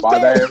what I was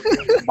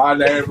saying. My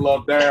name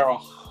Lil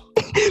Daryl.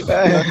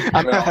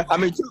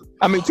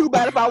 I mean, too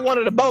bad if I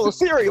wanted a bowl of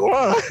cereal,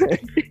 huh?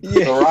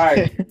 Yeah. All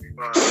right.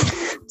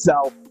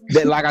 So,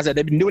 like I said,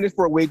 they've been doing this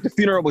for a week. The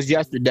funeral was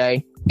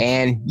yesterday,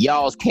 and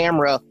y'all's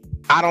camera,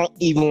 I don't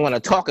even want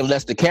to talk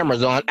unless the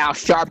camera's on. Al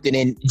Sharpton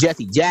and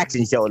Jesse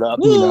Jackson showed up,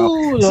 you know.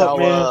 Look, So,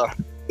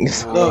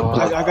 look,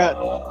 I got.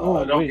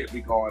 Don't get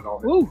me going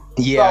on it.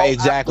 yeah, So,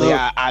 exactly.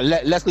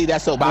 Let's leave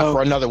that soapbox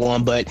for another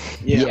one. But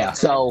yeah,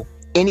 so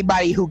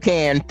anybody who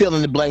can fill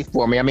in the blanks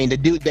for me. I mean, the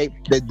dude,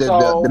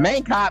 the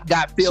main cop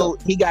got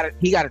filled. He got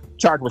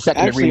charged with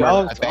second degree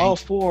murder. All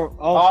four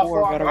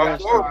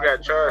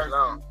got charged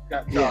now.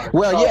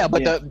 Well, yeah,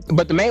 but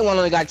the main one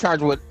only got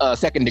charged with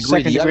second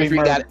degree. The other three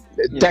got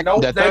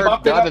the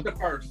third. The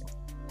first.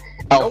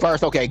 Oh,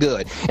 first, okay,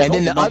 good. And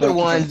then the other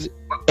ones,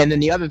 and then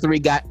the other three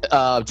got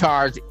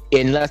charged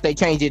unless they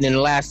changed it in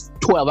the last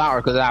 12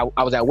 hours. Because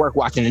I was at work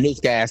watching the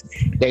newscast.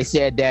 They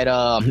said that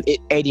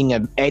aiding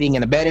and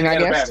abetting, I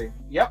guess.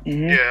 Yep.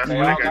 Mm-hmm. Yeah, They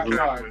all got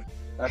charged.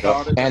 That's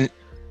all. And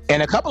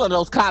a couple of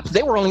those cops,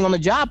 they were only on the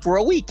job for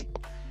a week.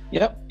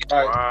 Yep.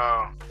 Right.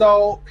 Wow.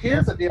 So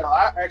here's the deal.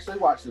 I actually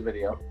watched the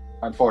video.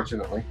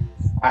 Unfortunately,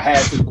 I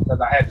had to because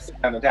I had to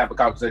sit down and have a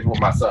conversation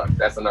with my son.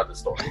 That's another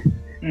story.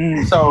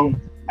 Mm-hmm. So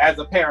as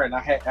a parent, I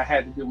had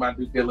to do my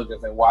due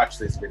diligence and watch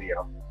this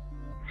video.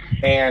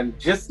 And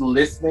just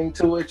listening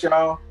to it,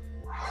 y'all,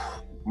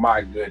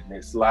 my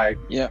goodness, like,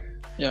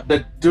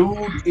 the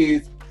dude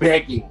is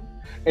begging.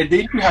 And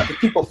then you have the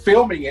people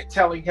filming it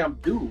telling him,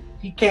 dude,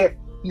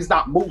 he's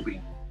not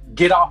moving.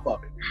 Get off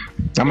of it.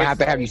 I'm gonna have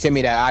to have you send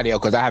me that audio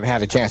because I haven't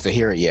had a chance to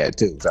hear it yet,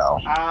 too. So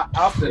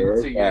I'll send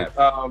it to you.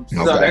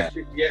 Okay.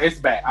 It's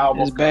bad.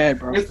 It's bad,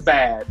 bro. It's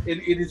bad. It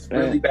is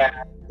really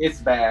bad. It's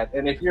bad.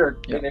 And if you're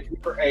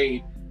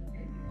a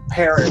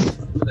parent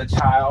with a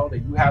child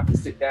and you have to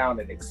sit down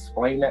and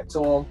explain that to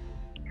them,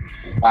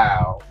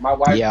 wow. My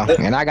wife. Yeah,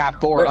 and I got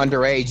 4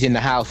 underage in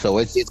the house, so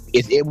it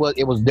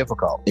was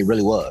difficult. It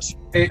really was.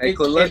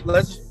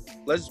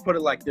 Let's just put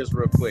it like this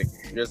real quick.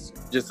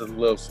 Just a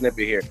little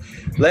snippet here.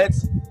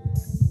 Let's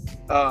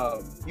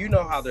you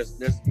know how there's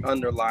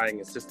underlying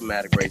and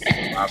systematic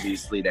racism,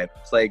 obviously,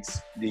 that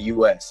plagues the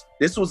U.S.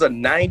 This was a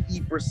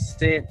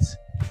 90%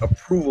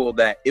 approval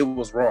that it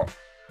was wrong.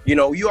 You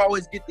know, you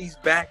always get these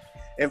back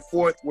and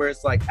forth where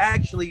it's like,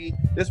 actually,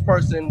 this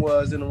person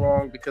was in the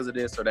wrong because of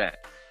this or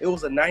that. It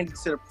was a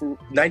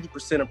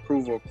 90%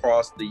 approval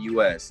across the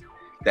U.S.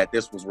 that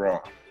this was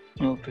wrong.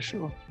 Oh, for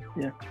sure.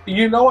 Yeah.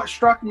 You know what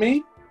struck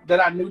me? That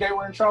I knew they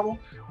were in trouble?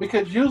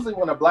 Because usually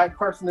when a black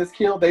person is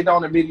killed, they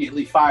don't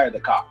immediately fire the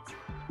cops.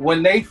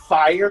 When they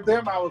fired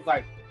them, I was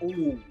like,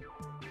 ooh,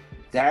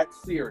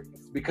 that's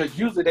serious. Because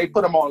usually they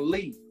put them on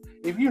leave.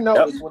 If you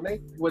notice, when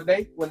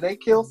they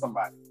kill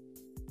somebody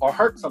or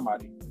hurt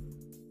somebody,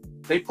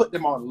 they put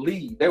them on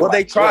leave.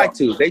 They tried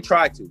to. They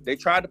tried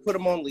to put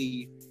them on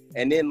leave,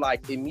 and then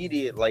like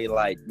immediately,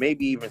 like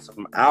maybe even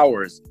some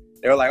hours,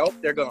 they were like, oh,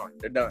 they're gone.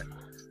 They're done.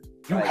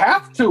 You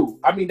have to.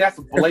 I mean, that's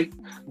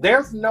blatant.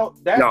 There's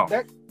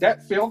that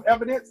film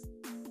evidence.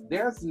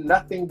 There's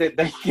nothing that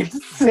they can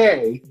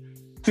say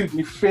to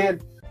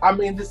defend. I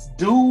mean, this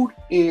dude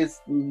is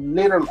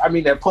literally. I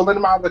mean, they're pulling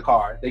him out of the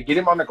car. They get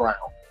him on the ground.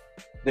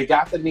 They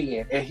got the knee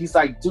in, and he's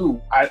like,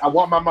 "Dude, I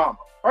want my mama."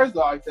 First of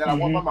all, he said, "I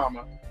want my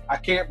mama. I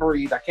can't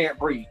breathe. I can't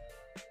breathe."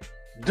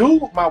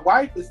 Dude, my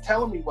wife is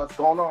telling me what's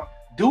going on.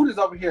 Dude is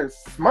over here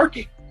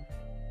smirking.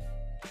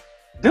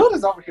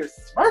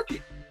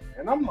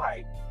 And I'm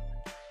like,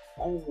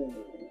 oh,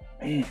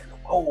 man.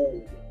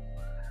 Oh.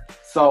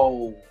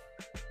 So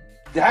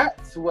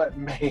that's what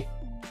made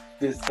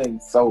this thing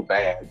so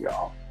bad,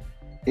 y'all.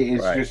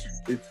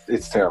 It's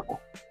it's terrible.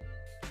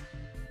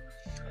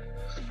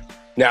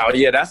 Now,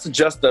 yeah, that's the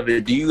gist of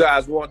it. Do you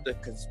guys want the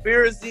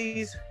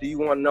conspiracies? Do you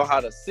want to know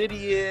how the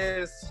city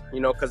is?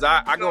 You know, because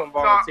I go and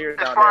volunteer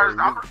down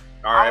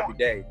there every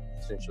day,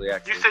 essentially.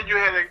 Actually, you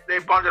said they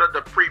bundled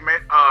up the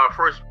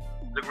first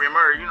degree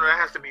murder. You know, that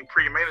has to be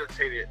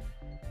premeditated.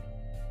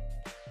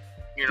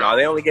 You know? No,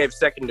 they only gave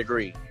second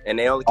degree, and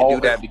they only can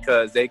do that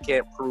because they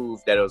can't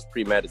prove that it was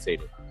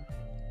premeditated.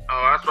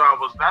 Oh, that's what I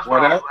was. That's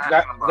what I was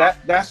asking about.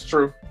 That's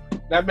true.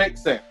 That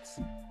makes sense.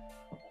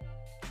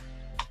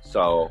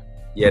 So.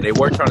 Yeah, they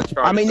were trying to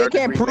charge. I mean, they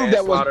can't prove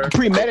that was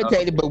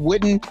premeditated, but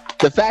wouldn't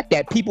the fact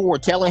that people were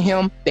telling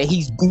him that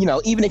he's, you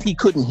know, even if he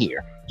couldn't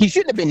hear, he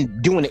shouldn't have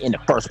been doing it in the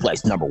first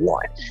place, number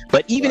one.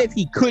 But even if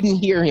he couldn't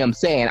hear him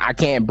saying, "I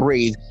can't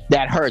breathe,"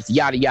 that hurts,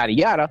 yada, yada,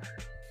 yada.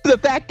 The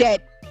fact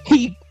that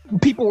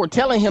people were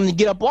telling him to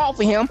get up off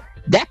of him,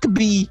 that could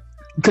be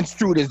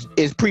construed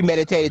as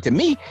premeditated to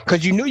me,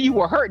 because you knew you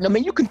were hurting him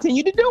and you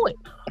continue to do it.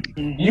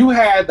 You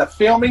had the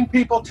filming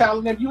people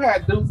telling him, you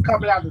had dudes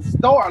coming out of the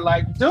store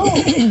like,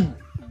 dude,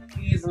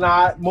 he's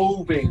not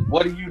moving.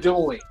 What are you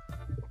doing?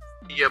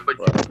 Yeah, but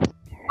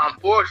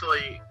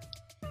unfortunately,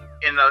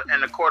 in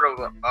the court of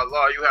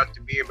law, you have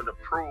to be able to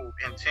prove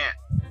intent.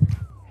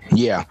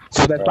 Yeah,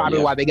 so that's probably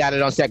why they got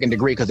it on second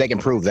degree, because they can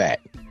prove that.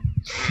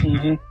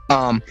 Yeah.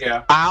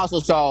 I also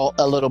saw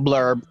a little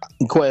blurb.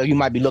 Quail, you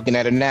might be looking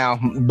at it now,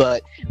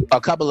 but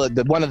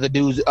one of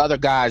the other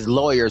guy's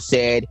lawyers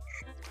said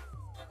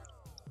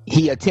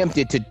he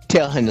attempted to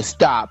tell him to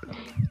stop.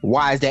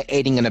 Why is that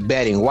aiding and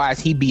abetting? Why is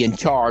he being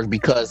charged?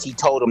 Because he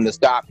told him to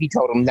stop. He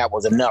told him that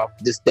was enough.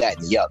 This, that,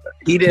 and the other.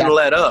 He didn't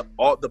let up.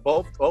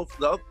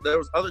 There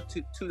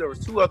was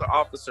two other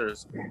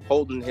officers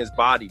holding his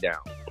body down.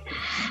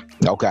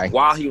 Okay.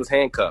 While he was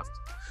handcuffed.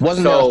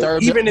 Wasn't there a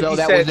third even if he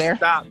that said was there?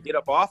 Stop, get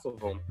up off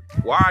of him.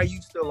 Why are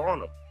you still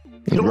on him?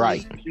 You don't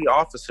need 3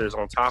 officers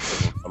on top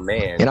of a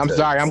man. And I'm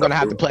sorry, I'm going to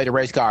have to play the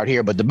race card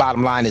here, but the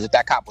bottom line is, if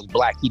that cop was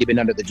black, he'd have been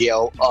under the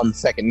jail on the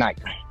second night.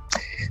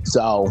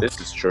 So this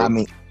is true. I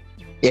mean,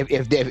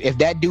 if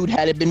that dude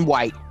had been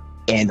white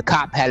and the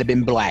cop had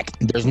been black,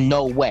 there's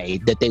no way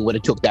that they would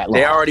have took that long.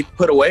 They already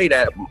put away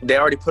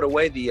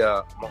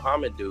the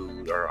Muhammad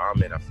dude, or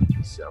Ahmed.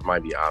 It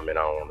might be Ahmed.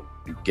 I don't want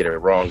to get it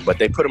wrong, but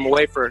they put him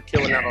away for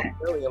killing that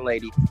Australian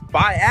lady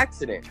by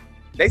accident.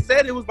 They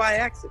said it was by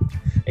accident.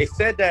 They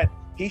said that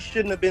he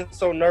shouldn't have been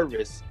so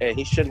nervous and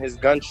his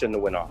gun shouldn't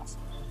have went off.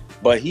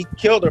 But he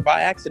killed her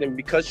by accident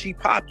because she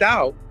popped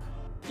out,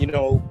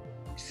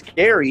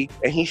 scary,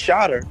 and he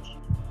shot her,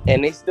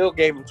 and they still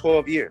gave him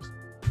 12 years.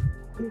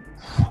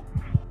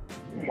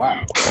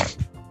 Wow.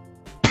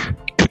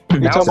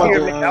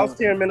 That was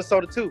here in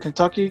Minnesota too.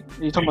 Kentucky?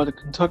 Are you talking about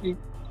the Kentucky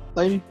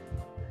lady?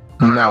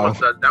 No.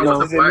 That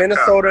was in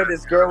Minnesota.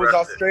 This girl was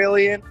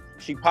Australian.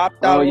 She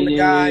popped out on the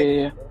guy.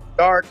 Yeah.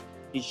 Dark.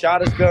 He shot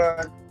his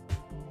gun,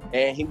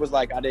 and he was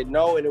like, "I didn't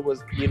know." And it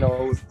was, it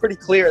was pretty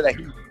clear that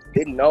he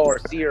didn't know or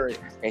see her,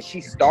 and she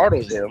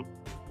startled him.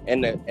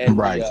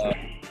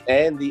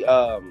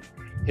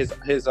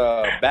 His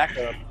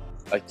backup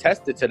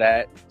attested to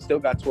that. Still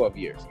got 12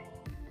 years.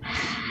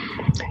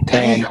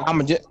 And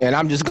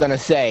I'm just gonna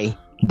say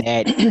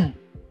that.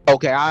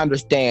 Okay, I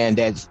understand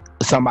that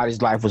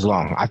somebody's life was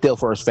long. I feel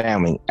for his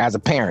family. As a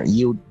parent,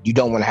 you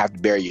don't want to have to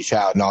bury your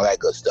child and all that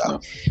good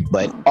stuff.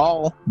 But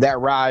all that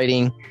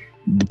rioting,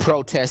 the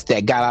protests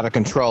that got out of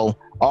control,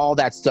 all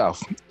that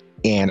stuff.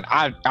 And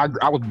I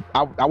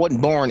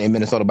wasn't born in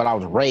Minnesota, but I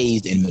was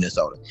raised in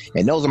Minnesota,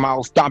 and those are my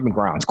old stomping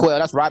grounds. Quail,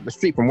 that's right up the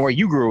street from where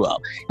you grew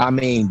up. I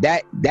mean,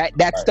 that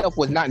stuff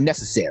was not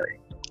necessary.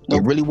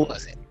 Nope. It really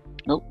wasn't.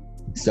 Nope.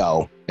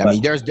 So I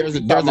mean, there's the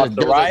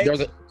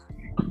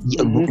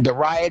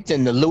riots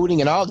and the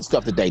looting and all the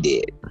stuff that they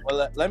did.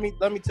 Well, let me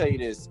tell you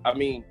this. I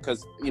mean,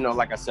 because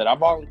like I said, I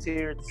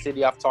volunteered at the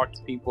city. I've talked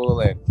to people,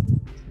 and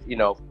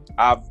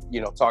I've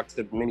talked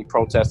to many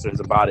protesters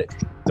about it.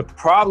 The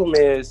problem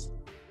is,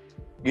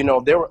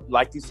 there were,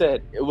 like you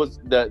said, it was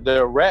the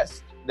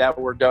arrests that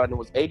were done. It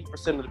was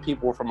 80% of the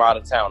people were from out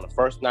of town. The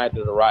first night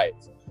of the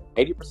riots,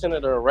 80%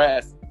 of the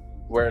arrests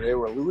where they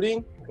were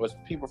looting was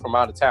people from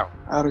out of town.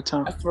 Out of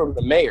town. That's from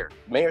the mayor.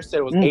 The mayor said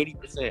it was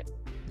 80%.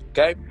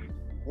 Okay.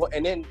 Well,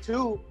 and then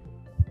 2,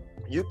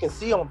 you can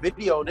see on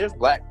video, there's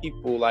black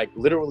people like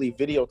literally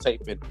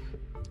videotaping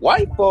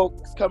white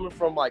folks coming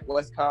from like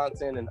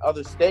Wisconsin and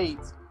other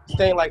states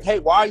saying like, "Hey,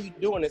 why are you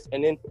doing this?"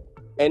 And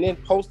then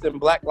posting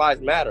Black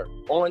Lives Matter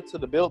onto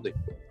the building.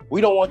 We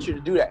don't want you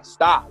to do that.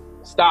 Stop.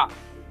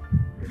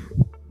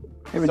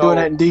 They've been doing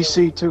that in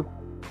DC too,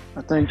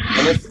 I think.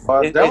 And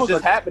it's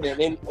just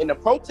happening. And the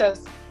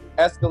protests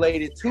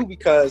escalated too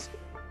because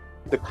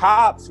the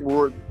cops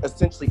were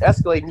essentially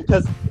escalating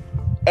because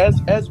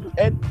as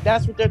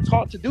that's what they're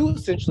taught to do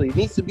essentially. It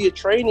needs to be a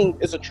training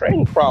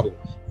problem.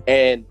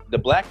 And the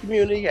black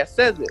community has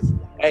said this.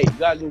 Hey, you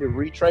guys need to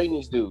retrain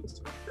these dudes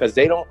because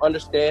they don't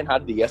understand how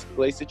to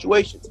de-escalate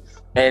situations.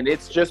 And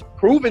it's just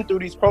proven through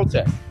these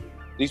protests.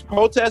 These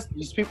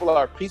people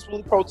are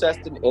peacefully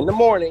protesting in the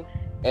morning,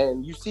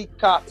 and you see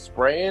cops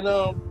spraying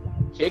them,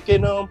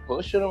 kicking them,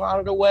 pushing them out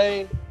of the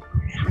way,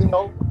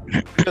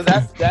 because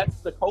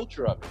that's the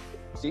culture of it.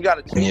 So you got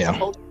to change the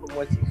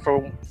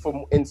culture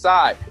from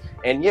inside.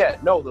 And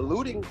the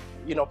looting,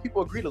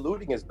 people agree the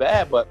looting is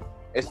bad, but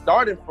it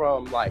started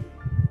from like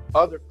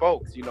other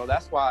folks.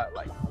 That's why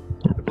like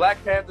the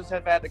Black Panthers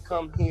have had to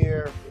come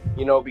here,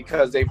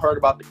 because they've heard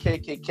about the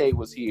KKK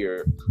was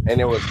here, and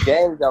there was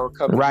gangs that were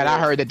coming. Right, here. I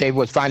heard that they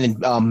was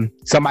finding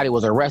somebody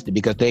was arrested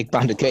because they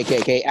found a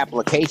KKK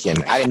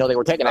application. I didn't know they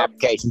were taking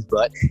applications,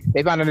 but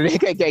they found a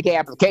KKK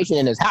application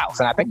in his house,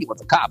 and I think he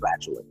was a cop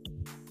actually.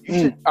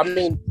 I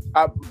mean,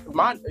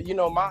 my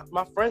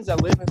friends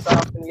that live in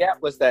South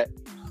Minneapolis that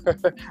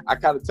I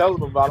kind of tell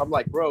them about. I'm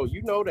like, bro,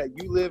 you know that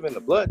you live in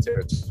the blood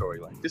territory.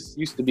 Like this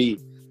used to be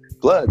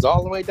Bloods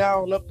all the way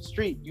down up the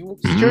street. You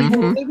sure you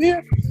want to live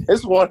here?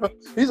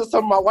 These are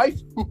some of my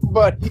wife's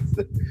buddies.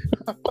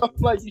 I'm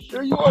like, you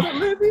sure you want to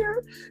live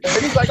here?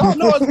 And he's like, oh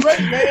no, it's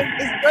great, man.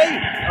 It's great.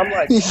 I'm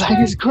like,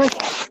 it's great.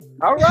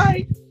 All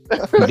right.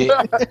 But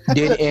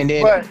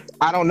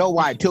I don't know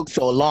why it took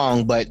so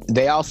long, but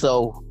they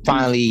also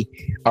finally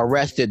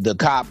arrested the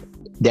cop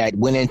that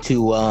went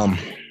into I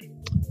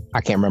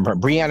can't remember,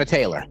 Breonna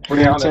Taylor.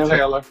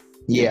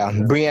 Yeah,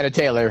 Breonna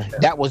Taylor.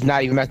 That was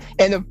not even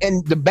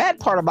and the bad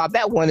part about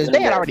that one is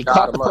they had already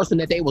caught the person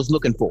that they was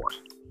looking for.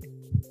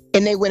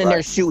 and they went in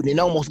there shooting and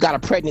almost got a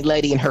pregnant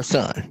lady and her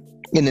son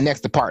in the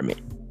next apartment.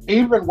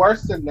 Even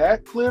worse than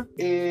that, Cliff,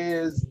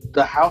 is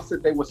the house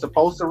that they were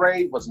supposed to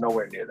raid was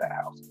nowhere near the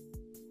house.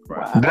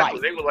 Right.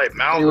 They were like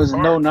miles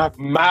apart.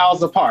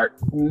 Miles apart,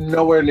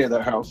 nowhere near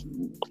their house.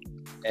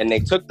 And they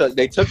took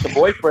the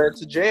boyfriend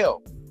to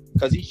jail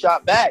because he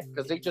shot back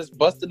because they just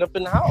busted up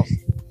in the house.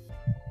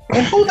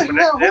 And who the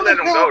hell? They let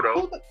him go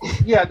though.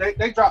 Yeah,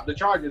 they dropped the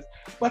charges.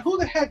 But who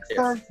the heck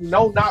serves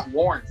no-knock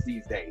warrants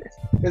these days?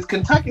 It's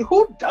Kentucky.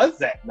 Who does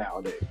that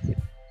nowadays?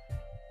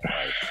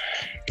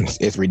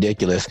 It's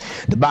ridiculous.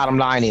 The bottom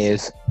line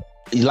is,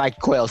 like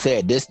Quail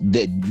said, this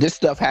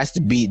stuff has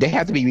to be. They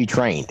have to be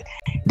retrained.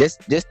 This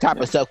type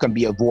of stuff can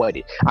be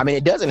avoided. I mean,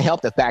 it doesn't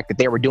help the fact that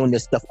they were doing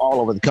this stuff all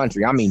over the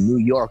country. I mean, New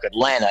York,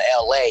 Atlanta,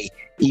 L.A.,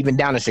 even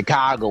down to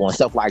Chicago and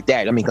stuff like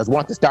that. I mean, because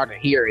once it started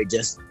here, it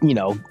just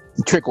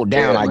trickled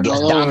down. I guess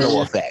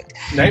domino effect.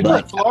 They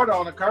put Florida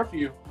on a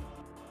curfew.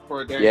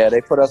 Yeah,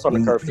 they put us on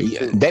a curfew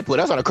too. They put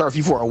us on a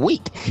curfew for a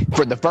week.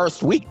 For the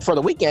first week, for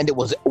the weekend, it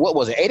was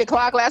 8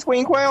 o'clock last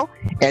week, Quail,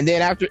 and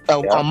then after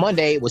on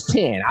Monday it was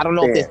 10. I don't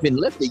know if it's been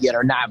lifted yet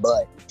or not,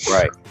 but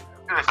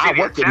I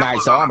work at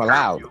night, so I'm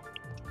allowed.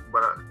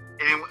 But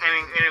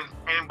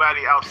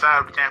anybody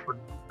outside of Tampa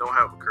don't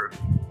have a curfew.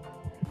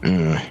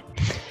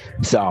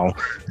 So, all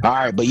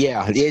right, but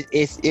yeah,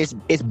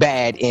 it's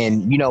bad,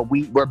 and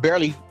we're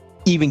barely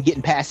even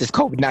getting past this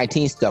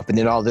COVID-19 stuff, and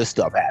then all this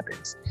stuff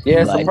happens.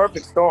 Yeah, it's a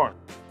perfect storm.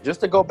 Just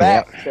to go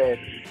back,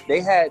 they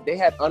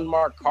had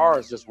unmarked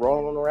cars just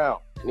rolling around.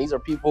 And these are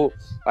people,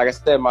 like I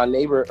said, my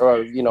neighbor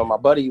or my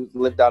buddy who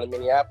lived out in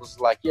Minneapolis,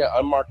 like,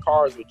 unmarked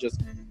cars would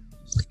just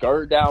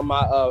skirt down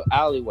my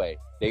alleyway.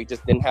 They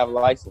just didn't have a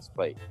license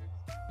plate.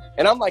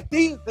 And I'm like,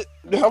 the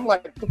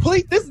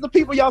police, this is the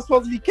people y'all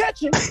supposed to be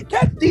catching.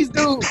 Catch these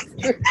dudes.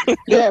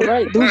 Yeah,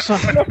 right. Do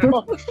something.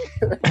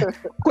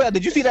 Well,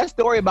 did you see that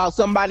story about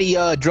somebody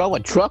drove a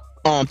truck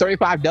on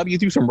 35W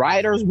through some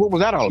rioters? What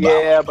was that all about?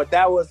 Yeah, but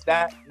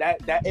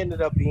that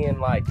ended up being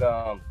like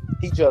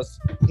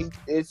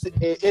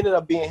it ended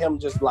up being him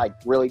just like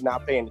really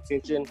not paying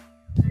attention.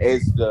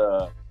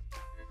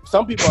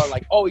 Some people are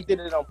like, oh, he did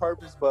it on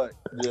purpose, but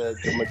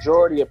the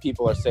majority of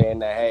people are saying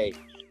that, hey,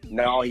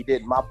 no, he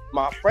didn't.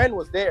 My friend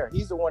was there.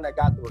 He's the one that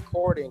got the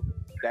recording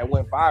that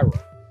went viral,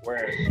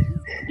 where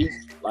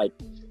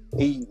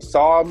he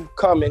saw him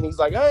coming. He's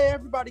like, hey,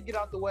 everybody get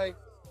out the way.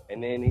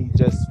 And then he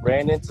just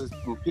ran into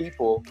some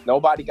people.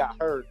 Nobody got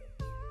hurt.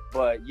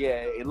 But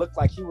yeah, it looked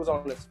like he was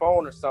on his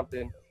phone or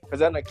something.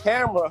 Because on the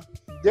camera,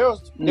 there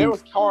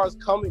was cars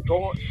coming,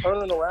 going,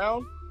 turning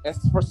around. And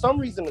for some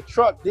reason, the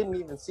truck didn't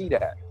even see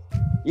that.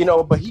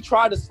 But he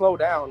tried to slow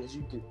down, as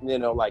you could,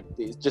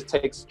 it just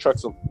takes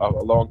trucks a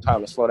long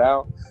time to slow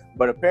down.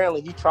 But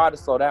apparently he tried to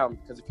slow down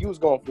because if he was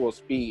going full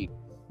speed,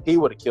 he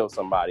would have killed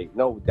somebody,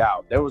 no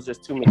doubt. There was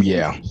just too many.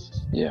 Yeah.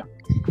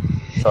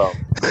 So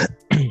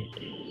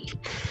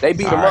they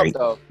beat him up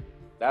though.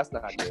 That's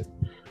not good.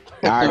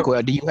 All right,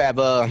 Quail. Do you have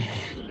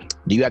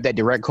that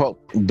direct quote?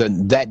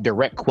 That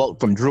direct quote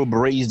from Drew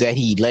Brees that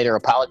he later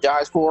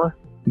apologized for?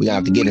 We're gonna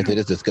have to get into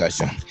this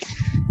discussion.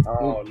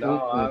 Oh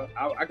no,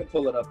 I can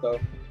pull it up though.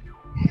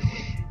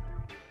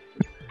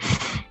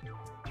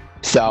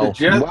 So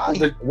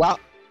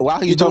while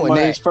he's doing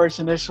that, his first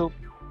initial.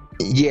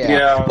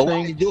 Yeah. But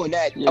while he's doing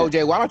that,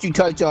 OJ, why don't you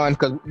touch on,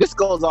 because this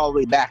goes all the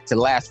way back to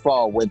last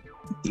fall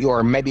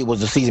or maybe it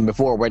was the season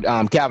before with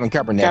Calvin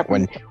Kaepernick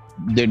when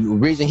the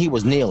reason he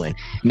was kneeling.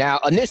 Now,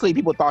 initially,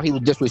 people thought he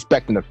was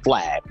disrespecting the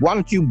flag. Why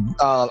don't you,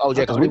 OJ?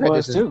 Because we had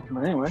this too.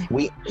 But anyway,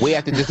 we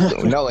have to just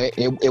no.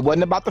 It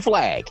wasn't about the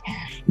flag.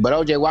 But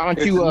OJ, why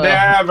don't you? It's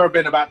never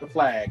been about the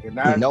flag.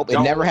 Nope,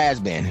 it never has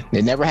been.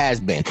 It never has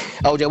been.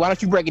 OJ, why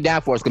don't you break it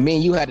down for us? Because me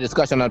and you had a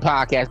discussion on the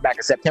podcast back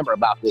in September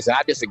about this, and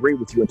I disagree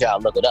with you until I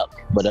look it up.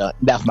 But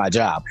that's my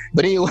job.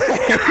 But anyway.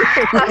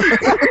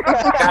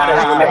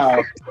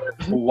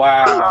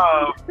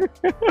 Wow. Colin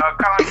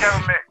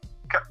Kaepernick.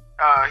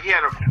 He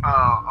had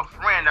a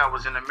friend that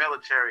was in the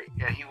military,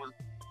 and he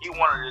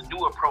wanted to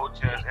do a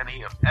protest, and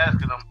he was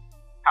asking him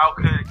how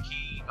could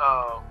he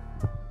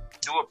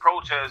do a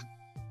protest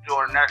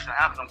during the national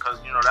anthem,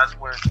 because that's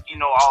where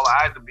all the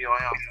eyes would be on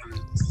him.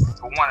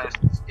 For one,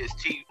 it's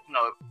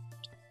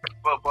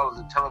football is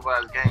a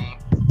televised game.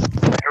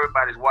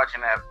 Everybody's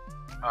watching that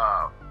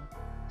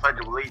Pledge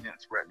of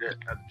Allegiance right there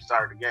at the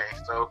start of the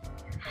game. So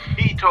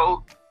he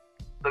told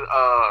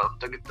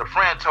the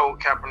friend told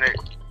Kaepernick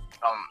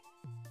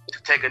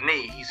to take a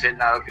knee. He said,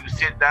 now if you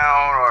sit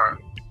down or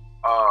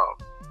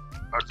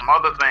some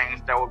other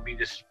things that would be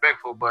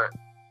disrespectful, but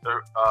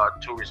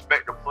to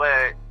respect the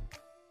flag,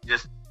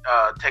 just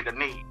take a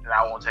knee, and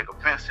I won't take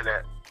offense to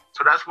that.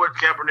 So that's what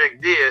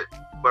Kaepernick did,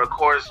 but of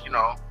course,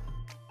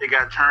 it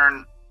got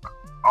turned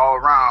all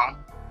around.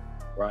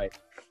 Right.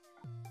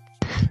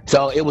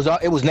 So it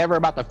was never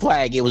about the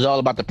flag. It was all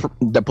about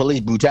the police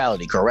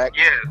brutality, correct?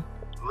 Yeah,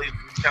 police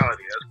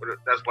brutality.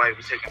 That's why he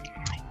was taking.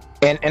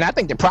 And I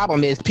think the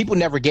problem is people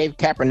never gave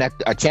Kaepernick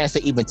a chance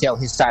to even tell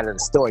his side of the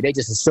story. They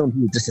just assumed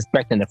he was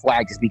disrespecting the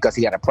flag just because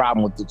he had a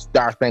problem with the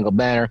Star Spangled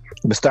Banner,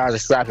 the Stars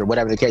and Stripes, or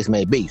whatever the case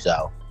may be.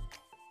 So.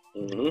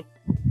 Mm-hmm.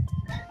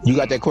 You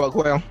got that quote,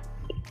 Quail?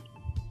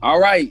 All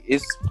right,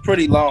 it's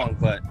pretty long,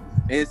 but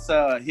it's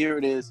here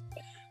it is.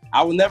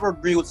 I will never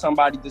agree with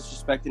somebody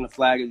disrespecting the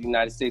flag of the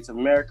United States of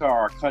America or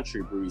our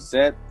country, Brewer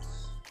said.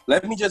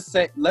 Let me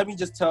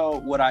just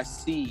tell what I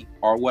see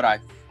or what I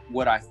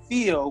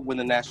feel when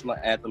the national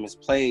anthem is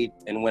played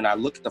and when I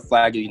look at the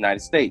flag of the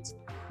United States.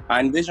 I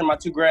envision my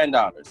two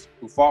granddaughters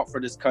who fought for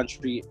this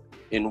country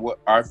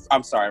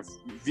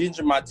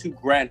envision my two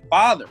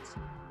grandfathers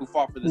who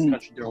fought for this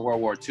country during World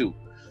War II.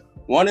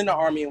 One in the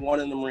Army and one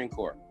in the Marine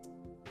Corps.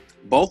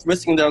 Both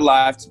risking their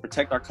lives to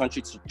protect our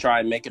country to try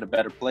and make it a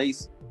better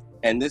place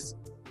and this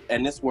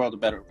world a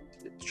better,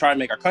 try and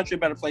make our country a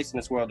better place and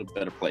this world a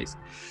better place.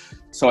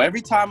 So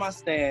every time I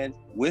stand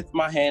with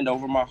my hand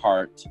over my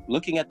heart,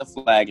 looking at the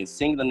flag and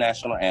singing the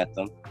national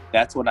anthem,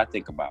 that's what I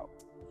think about.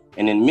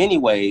 And in many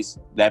ways,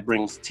 that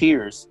brings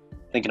tears,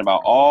 thinking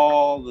about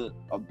all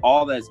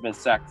that's been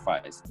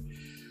sacrificed.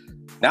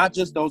 Not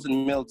just those in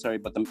the military,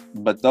 but for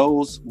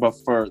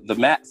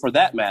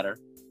that matter,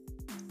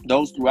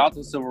 those throughout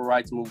the civil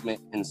rights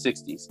movement in the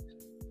 60s,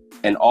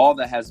 and all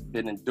that has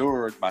been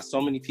endured by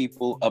so many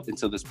people up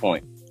until this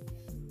point.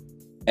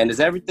 And is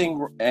everything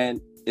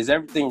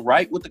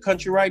right with the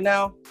country right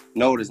now?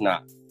 No, it is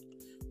not.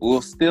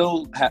 We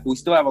still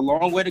have a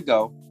long way to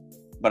go,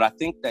 but I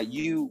think that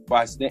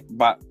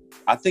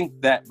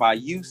by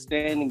you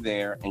standing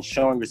there and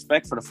showing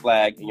respect for the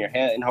flag and your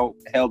hand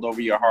held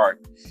over your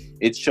heart,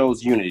 it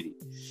shows unity.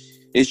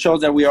 It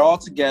shows that we are all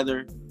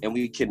together and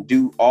we can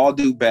do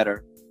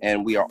better,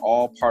 and we are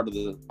all part of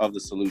the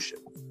solution.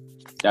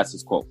 That's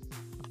his quote.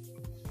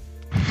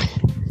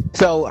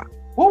 So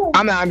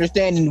I'm not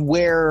understanding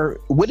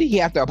what did he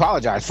have to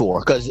apologize for?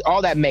 Because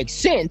all that makes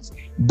sense,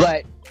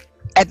 but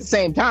at the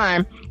same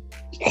time,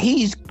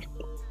 he's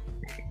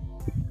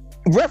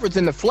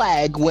referencing the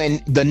flag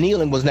when the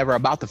kneeling was never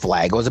about the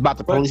flag. It was about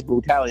the police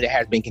brutality that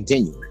has been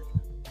continuing.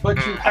 But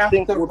you have I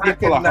think to what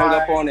people are hung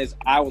up on is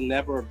I will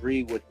never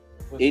agree with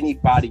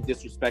anybody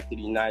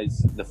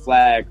disrespecting the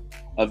flag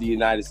of the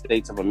United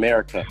States of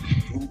America.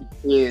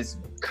 Is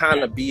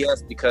kind of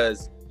BS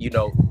because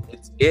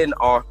it's in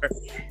our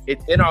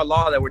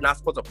law that we're not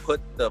supposed to put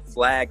the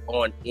flag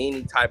on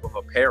any type of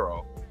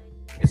apparel.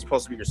 It's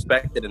supposed to be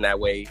respected in that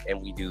way,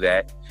 and we do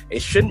that.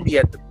 It shouldn't be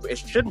at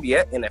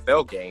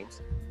NFL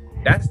games.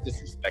 That's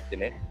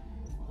disrespecting it.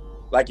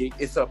 Like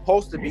it's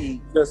supposed to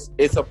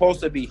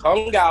be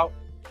hung out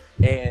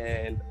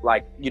and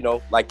like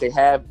they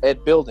have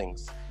at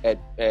buildings, at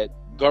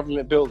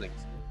government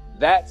buildings.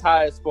 That's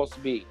how it's supposed to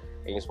be.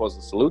 And you're supposed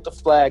to salute the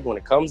flag when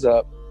it comes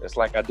up. It's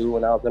like I do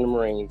when I was in the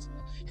Marines.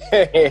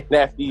 And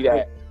that be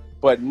that.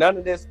 But none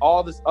of this,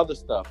 all this other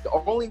stuff. The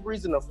only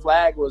reason the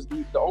flag was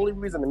the only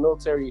reason the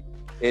military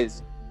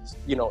is,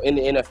 in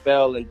the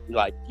NFL and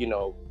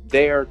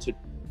there to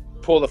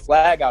pull the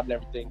flag out and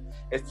everything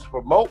is to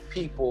promote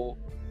people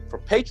for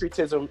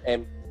patriotism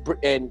and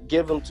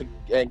get them to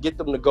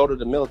go to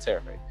the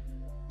military.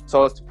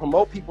 So it's to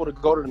promote people to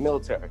go to the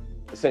military,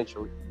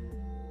 essentially,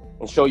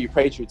 and show your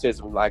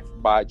patriotism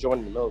by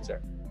joining the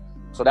military.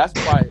 So that's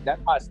how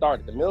it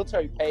started. The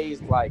military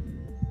pays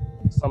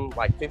something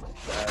like 50.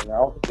 I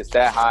don't think it's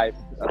that high.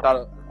 I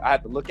thought I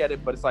had to look at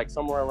it, but it's like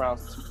somewhere around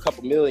a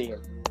couple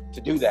million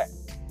to do that.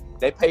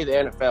 They pay the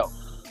NFL.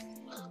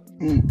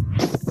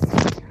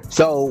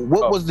 So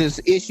what was this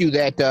issue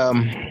that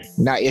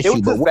not issue? It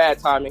was just bad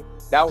timing.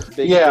 That was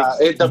big. Yeah,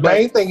 the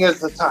main thing is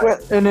the time. Well,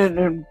 and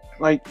then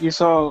you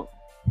saw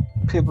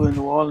people in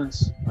New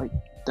Orleans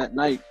that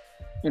night.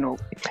 And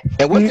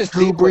what's this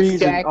Drew Brees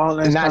Shaq, and all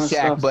that not kind of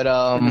Shaq, stuff but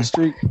in the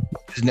street.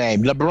 His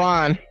name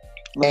LeBron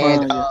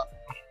and yeah.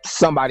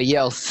 Somebody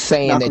else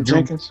saying Malcolm that Drew.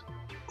 Jenkins.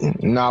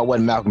 No, it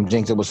wasn't Malcolm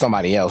Jenkins. It was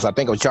somebody else. I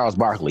think it was Charles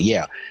Barkley.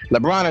 Yeah,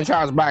 LeBron and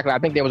Charles Barkley. I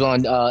think they was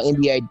on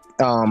NBA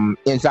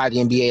Inside the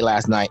NBA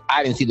last night.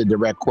 I didn't see the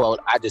direct quote.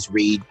 I just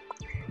read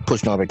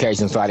push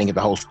notifications, so I didn't get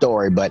the whole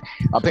story. But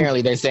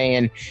apparently, they're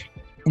saying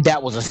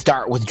that was a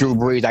start with Drew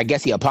Brees. I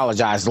guess he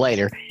apologized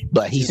later,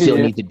 but he still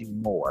needs to do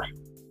more.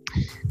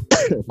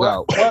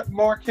 What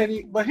more can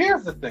he? But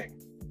here's the thing.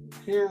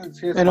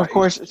 Here's and of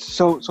course,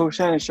 so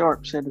Shannon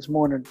Sharp said this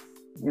morning,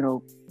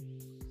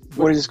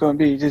 what is this going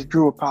to be? Just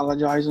Drew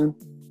apologizing?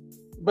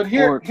 But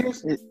here's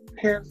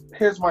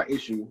my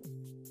issue.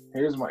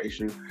 Here's my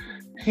issue.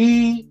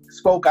 He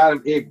spoke out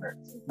of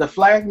ignorance. The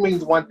flag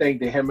means one thing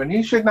to him, and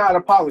he should not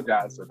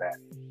apologize for that.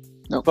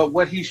 No. But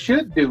what he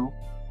should do,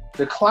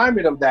 the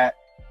climate of that,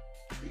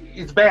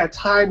 it's bad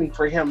timing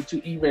for him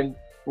to even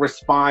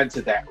respond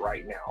to that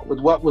right now.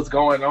 With what was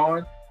going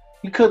on,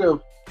 he could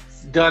have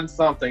done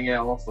something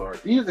else or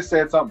either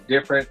said something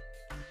different.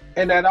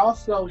 And that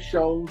also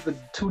shows the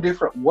two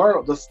different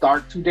worlds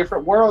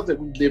that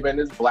we live in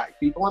as black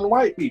people and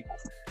white people.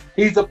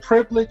 He's a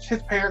privileged,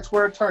 his parents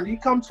were attorneys. He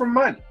comes from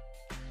money.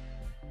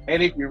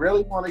 And if you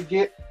really want to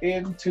get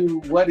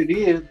into what it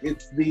is,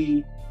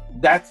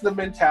 that's the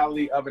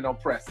mentality of an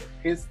oppressor,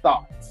 his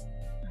thoughts.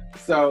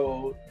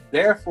 So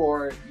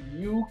therefore,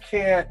 you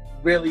can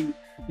blame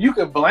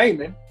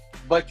him,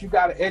 but you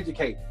got to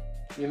educate him.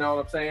 You know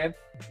what I'm saying?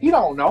 He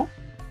don't know.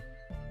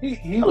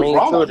 He was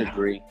wrong to a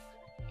degree.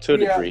 To a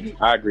degree,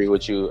 I agree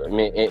with you. I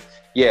mean,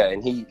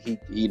 and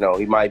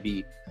he might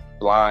be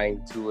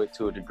blind to it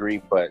to a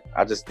degree, but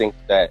I just think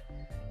that,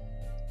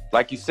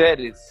 like you said,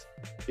 it's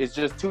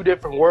just two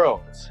different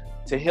worlds.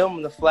 To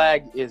him, the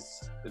flag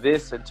is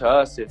this, and to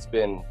us, it's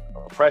been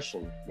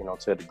oppression,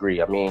 to a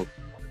degree. I mean,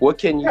 what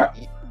can you... Yeah.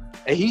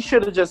 And he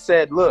should have just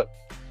said, look,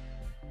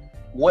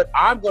 what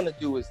I'm going to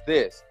do is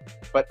this,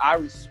 but I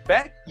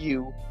respect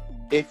you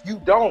if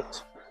you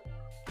don't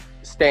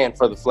stand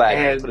for the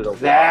flag. And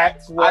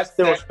that's what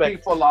set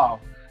people off.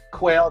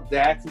 Quell,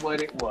 that's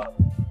what it was.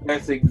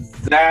 That's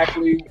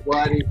exactly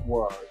what it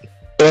was.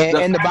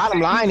 And the bottom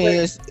line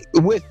is,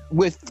 with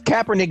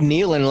Kaepernick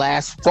kneeling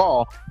last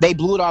fall, they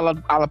blew it all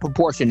out of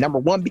proportion. Number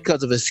one,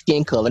 because of his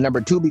skin color.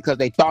 Number two, because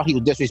they thought he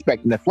was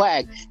disrespecting the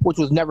flag, which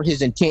was never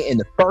his intent in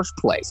the first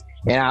place.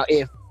 And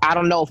I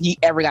don't know if he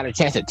ever got a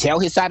chance to tell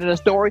his side of the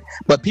story,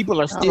 but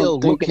people are still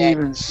looking at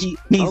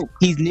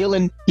he's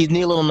kneeling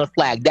on the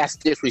flag. That's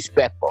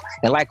disrespectful.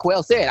 And like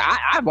Quell said,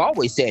 I've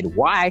always said,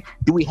 why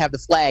do we have the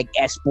flag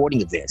at sporting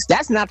events?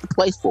 That's not the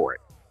place for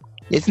it.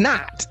 It's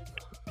not.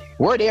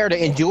 We're there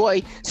to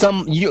enjoy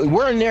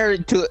we're there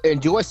to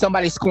enjoy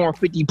somebody scoring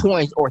 50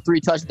 points or 3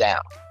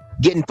 touchdowns,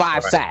 getting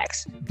 5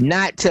 sacks,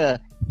 not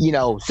to,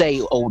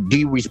 say, oh, do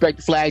you respect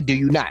the flag? Do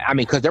you not? I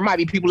mean, because there might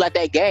be people at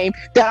that game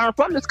that aren't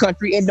from this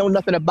country and know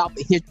nothing about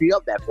the history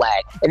of that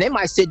flag, and they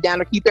might sit down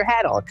or keep their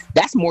hat on.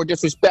 That's more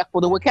disrespectful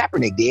than what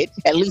Kaepernick did.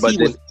 At least he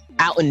was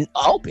out and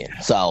open.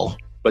 So,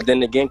 but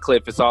then again,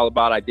 Cliff, it's all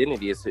about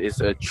identity. It's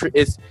a trick,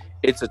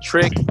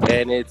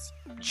 and it's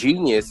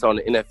genius on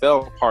the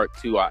NFL part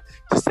to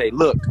say,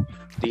 look,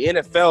 the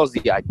NFL is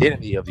the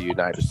identity of the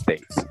United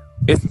States.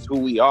 This is who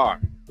we are.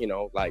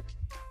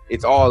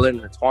 It's all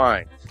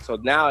intertwined. So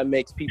now it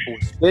makes people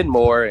spend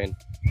more and,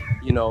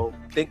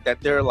 think that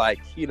they're a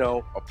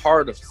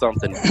part of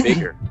something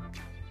bigger,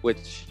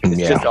 which is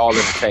just all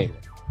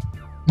entertainment.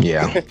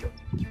 Yeah.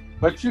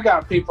 But you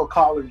got people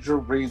calling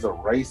Drew Brees a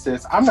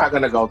racist. I'm not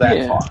going to go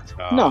that far.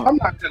 No, I'm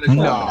not going to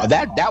go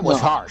that was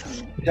harsh.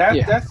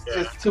 That's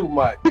just too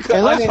much.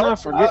 Because let's not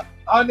forget.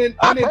 I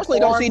personally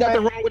don't see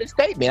nothing wrong with his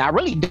statement. I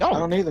really don't. I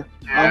don't either.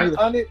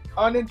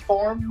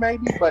 Uninformed,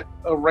 maybe, but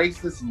a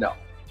racist, no.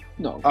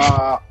 No.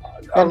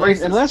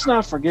 And let's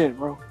not forget,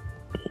 bro.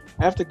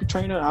 After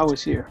Katrina, I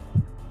was here,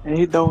 and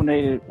he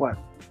donated what,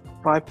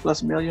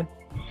 $5+ million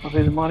of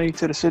his money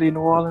to the city of New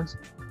Orleans.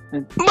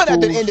 But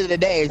at the end of the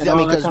day,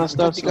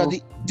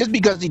 just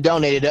because he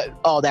donated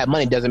all that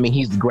money doesn't mean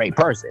he's a great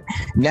person.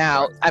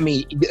 Now, I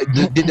mean,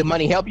 did the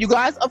money help you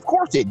guys? Of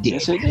course it did.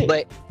 Yes, it did.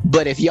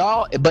 But if he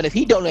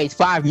donates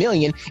 $5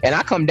 million and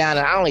I come down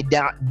and I only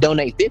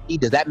donate 50,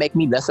 does that make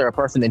me lesser a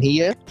person than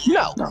he is?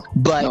 No.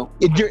 But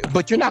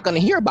you're not going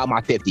to hear about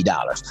my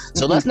 $50.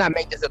 So let's not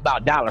make this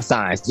about dollar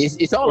signs.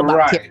 It's all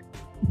about character.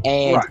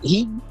 And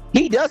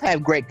he does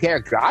have great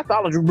character. I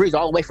followed Drew Brees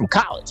all the way from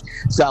college.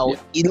 So,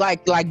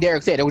 like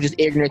Derek said, it was just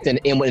ignorance and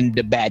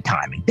the bad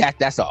timing.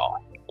 That's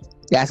all.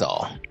 That's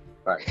all.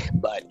 Right.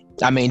 But,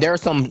 I mean, there are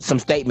some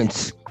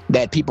statements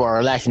that people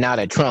are lashing out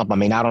at Trump. I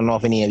mean, I don't know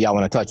if any of y'all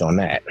want to touch on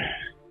that.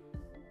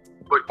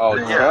 But,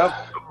 Trump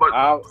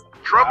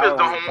is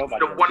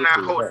the one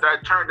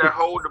that turned that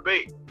whole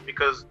debate,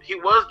 because he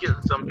was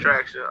getting some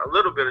traction, a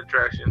little bit of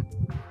traction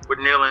with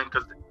kneeling,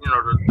 because,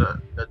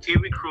 the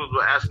TV crews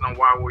were asking him,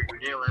 why were you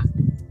kneeling?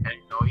 And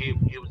he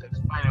was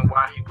explaining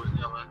why he was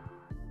kneeling,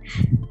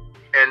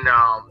 and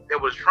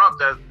it was Trump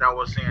that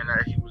was saying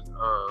that he was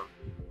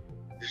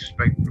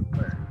disrespecting the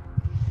flag,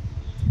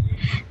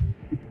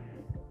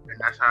 and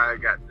that's how it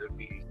got to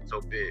be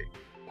so big,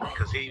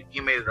 because he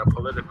made it a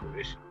political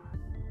issue,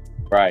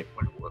 right?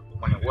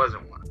 When it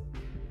wasn't one.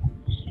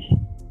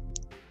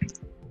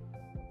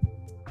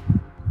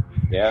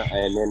 Yeah,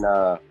 and then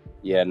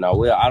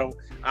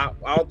I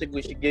don't think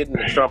we should get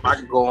into Trump. I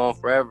could go on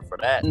forever for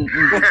that.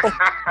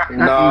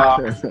 No,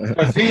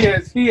 because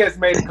he has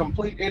made a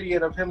complete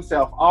idiot of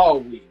himself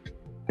all week.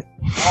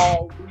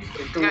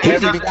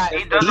 He's even got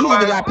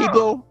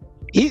people.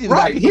 He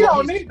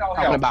don't need no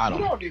help. About him.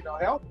 He don't need no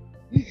help.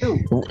 He do.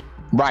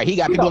 Right, he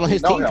got people on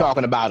his team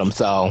talking about him.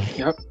 So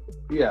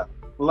yeah,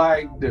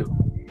 dude.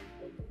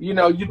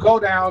 You go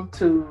down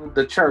to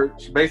the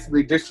church,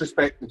 basically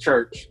disrespect the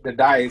church, the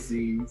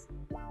diocese.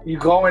 You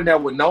go in there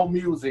with no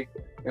music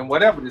and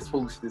whatever this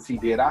foolishness he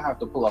did. I have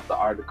to pull up the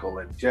article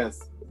and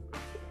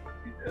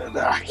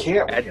I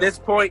can't. At this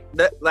point,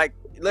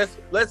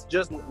 let's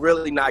just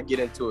really not get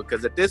into it,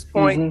 because at this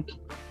point,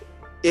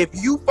 if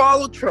you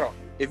follow Trump,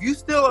 if you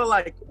still are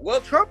like, well,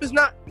 Trump is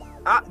not.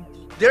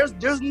 There's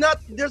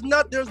nothing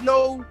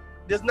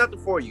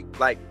for you.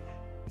 Like,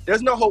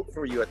 there's no hope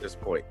for you at this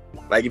point.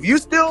 Like, if you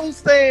still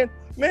saying,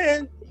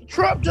 man,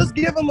 Trump, just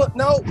give him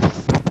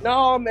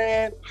no,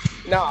 man,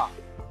 nah.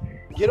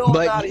 Get on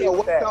out of here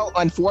with that. So,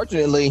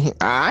 unfortunately,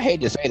 I hate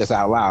to say this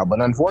out loud,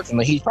 but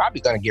unfortunately, he's probably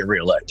going to get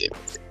reelected.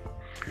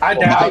 I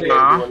doubt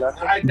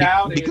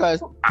it.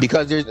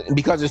 Because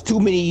there's too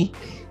many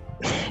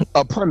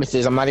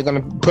premises. I'm not even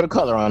going to put a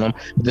color on them.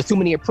 But there's too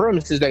many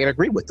premises that can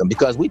agree with them,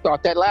 because we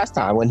thought that last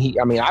time when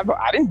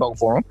I didn't vote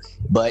for him,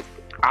 but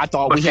I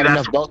thought we had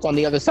enough votes on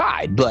the other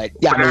side, but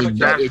yeah, I mean,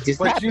 it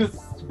just happened.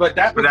 But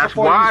that's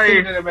why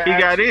he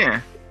got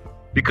in,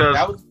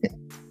 because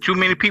too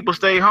many people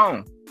stayed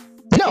home.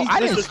 No, I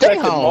didn't stay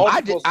home.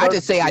 I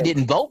just say I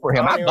didn't vote for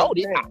him. I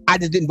voted. I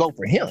just didn't vote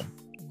for him.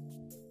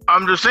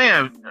 I'm just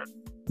saying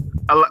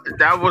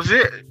that was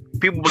it.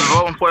 People was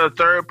voting for a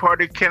third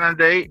party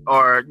candidate,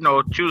 or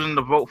choosing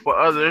to vote for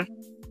others,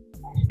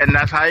 and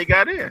that's how he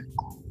got in.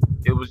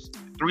 It was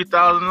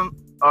 3,000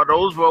 of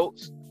those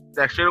votes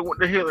that should have went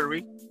to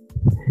Hillary,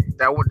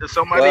 that went to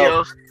somebody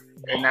else,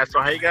 and that's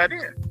how he got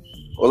in.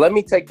 Well, let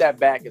me take that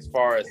back. As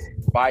far as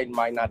Biden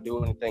might not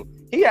do anything,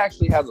 he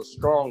actually has a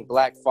strong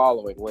black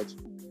following, which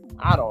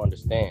I don't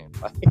understand.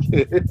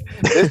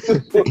 It's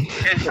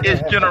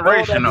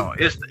generational.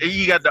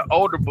 You got the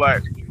older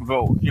black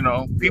vote.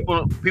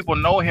 People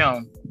know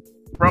him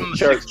from the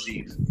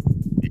 60s.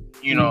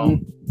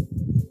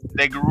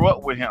 They grew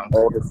up with him.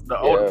 The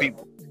older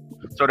people,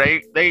 so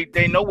they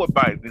know what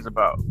Biden is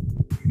about.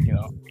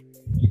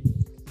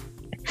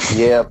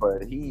 Yeah,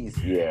 but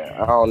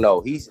I don't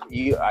know.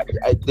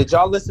 Did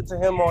y'all listen to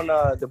him on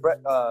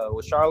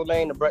with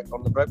Charlemagne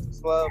on the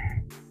Breakfast Club?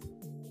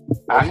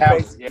 I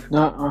have.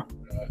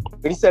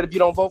 He said, "If you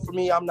don't vote for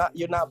me,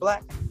 you're not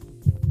black."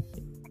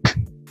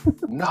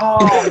 No,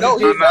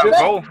 you're not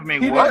voting for me.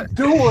 He what?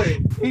 didn't do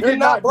it. He did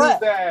not do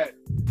that.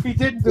 He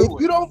didn't do it.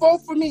 If you don't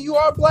vote for me, you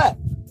are black.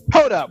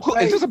 Hold up.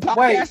 Is this a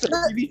podcast?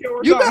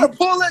 You gotta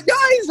pull it. Y'all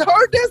ain't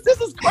heard this. This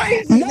is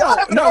crazy. No,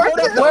 hold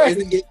up. Is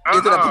it a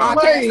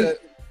podcast?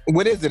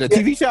 What is it? A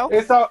TV show?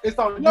 It's on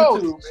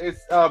YouTube.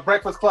 It's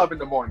Breakfast Club in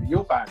the morning.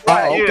 You'll find it.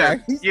 Oh, okay.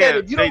 He said,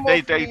 if you don't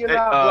vote for me, you're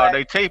not black.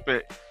 They tape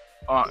it.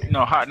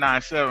 Hot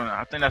 97.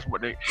 I think that's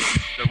what the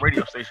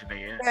radio station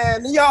they in.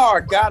 Man,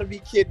 y'all gotta be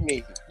kidding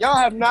me. Y'all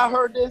have not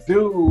heard this,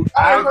 dude.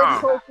 I heard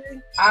this whole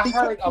thing. I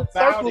heard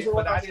about it,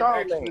 but I didn't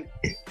actually.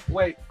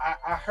 Wait,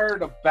 I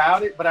heard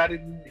about it, but I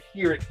didn't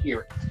hear it.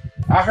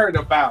 I heard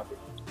about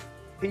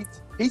it.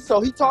 He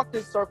talked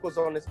in circles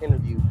on this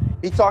interview.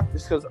 He talked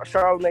because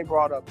Charlemagne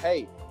brought up,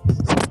 hey, you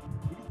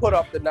put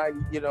up the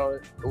 90, it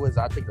was,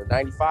 I think, the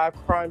 95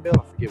 crime bill.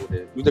 I forget what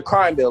it is. It was the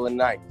crime bill in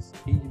the 90s.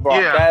 He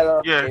brought that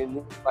up,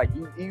 and like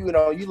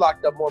you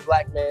locked up more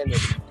black men than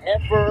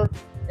ever,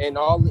 and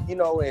all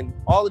and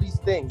all of these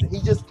things. And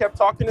he just kept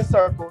talking in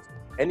circles,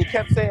 and he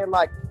kept saying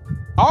like,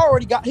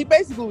 he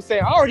basically was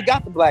saying, I already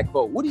got the black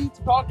vote. What are you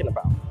talking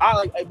about?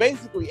 I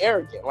basically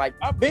arrogant. Like,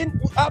 I've been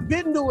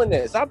doing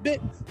this.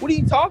 What are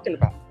you talking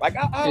about? Like,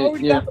 I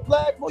already got the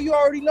black vote. You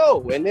already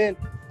know. And then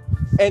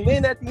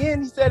at the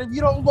end, he said, if you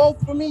don't vote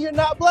for me, you're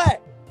not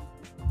black.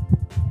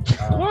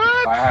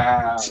 What?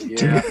 Wow.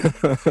 Yeah.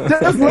 Just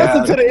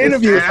listen to the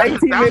interview. It's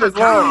 18 minutes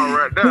long.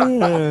 Right there.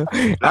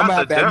 I'm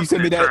about to have you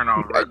send me that.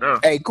 Right,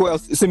 hey, Quell,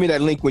 send me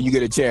that link when you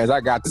get a chance.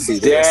 I got to see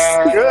this.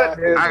 Yeah,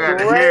 I got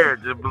to hear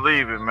it to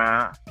believe it,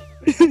 man.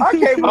 I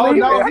can't believe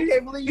it. I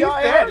can't believe y'all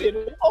had it.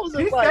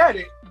 He said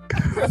it.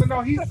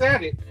 No, he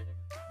said it.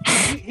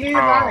 He ain't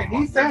lying.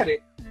 He said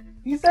it.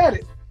 He said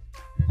it.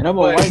 And I'm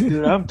a white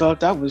dude. I thought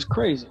that was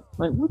crazy.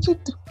 Like, what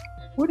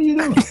are you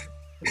doing?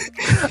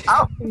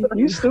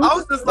 You stupid. I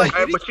was just like,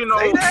 hey, but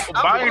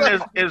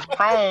Biden is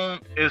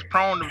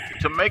prone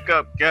to make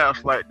up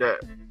gaffes like that.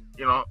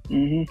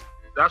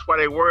 That's why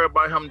they worry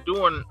about him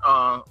doing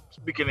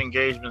speaking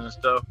engagements and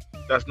stuff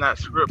that's not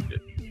scripted,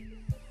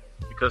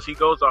 because he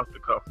goes off the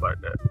cuff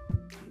like that.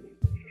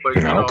 But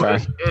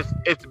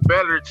it's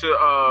better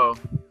to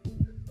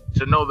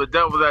know the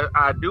devil that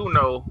I do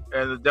know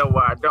and the devil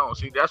I don't.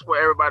 See, that's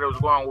where everybody was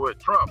going with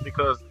Trump,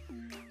 because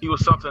he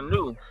was something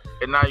new.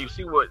 And now you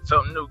see what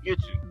something new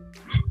gets you.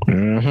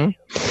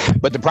 Mm-hmm.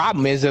 But the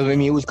problem is,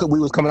 we was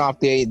coming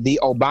off the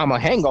Obama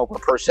hangover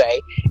per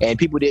se, and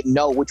people didn't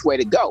know which way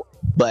to go.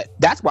 But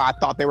that's why I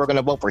thought they were going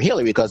to vote for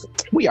Hillary, because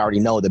we already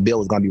know the Bill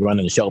was going to be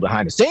running the show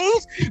behind the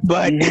scenes.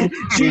 But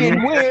she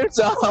didn't win,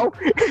 so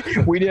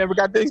we never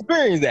got to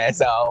experience that.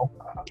 So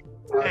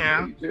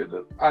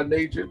I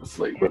need you to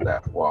sleep with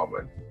that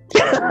woman. Go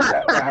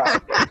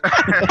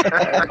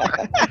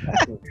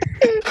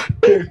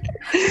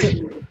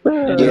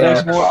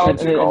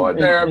in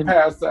there and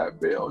pass that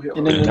bill.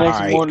 And then the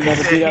next morning,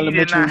 he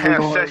did not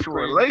have sexual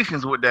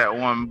relations with that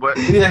woman, but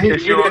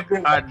it's your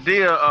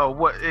idea of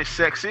what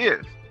sex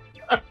is.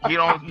 He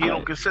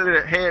don't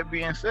consider head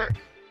being sex.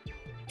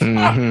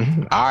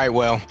 Mm-hmm. All right,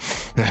 well,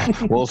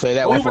 we'll say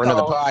that one for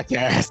another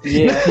podcast.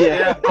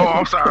 Yeah. Oh,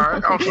 I'm sorry.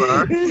 No,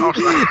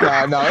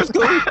 it's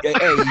cool.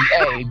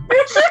 Hey,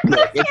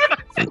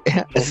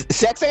 look,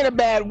 sex ain't a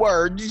bad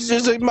word. It's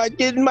just it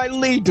might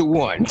lead to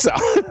one. So,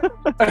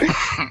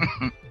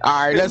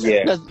 all right,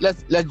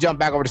 let's jump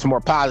back over to some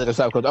more positive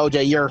stuff, because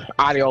OJ, your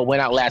audio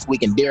went out last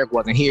week and Derek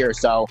wasn't here,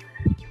 so.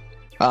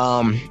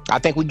 I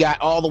think we got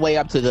all the way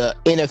up to the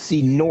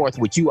NFC North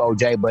with you,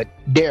 OJ, but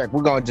Derek,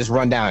 we're going to just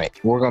run down it.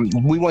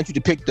 We want you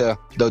to pick the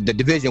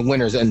division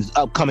winners in the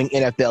upcoming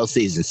NFL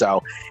season.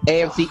 So,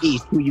 AFC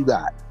East, who you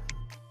got?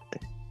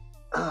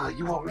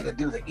 You want me to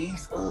do the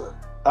East?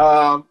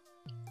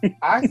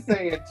 I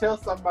say until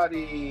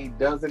somebody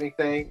does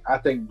anything, I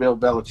think Bill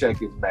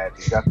Belichick is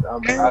magic.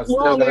 I'm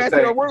still gonna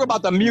say. Worry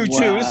about the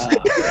Mewtwo's.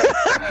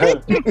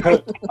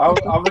 Wow.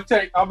 I'm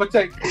gonna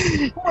take.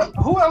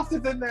 Who else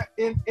is in that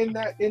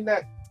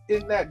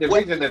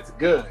division that's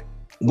good?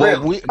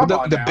 Well, Really?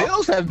 the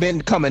Bills have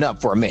been coming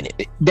up for a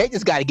minute. They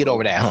just got to get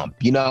over that hump,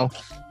 you know.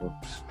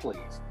 Please,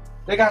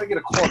 they got to get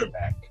a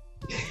quarterback.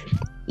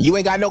 You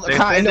ain't got no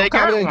confidence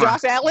in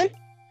Josh Allen?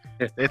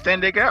 They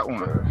think they got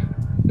one.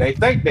 They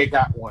think they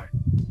got one.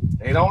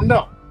 They don't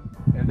know,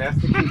 and that's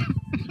the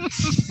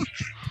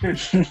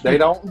key. They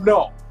don't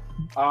know.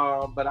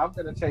 But I'm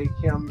gonna take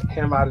him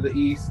out of the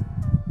East.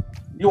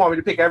 You want me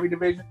to pick every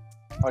division,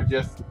 or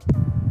just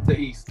the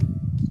East?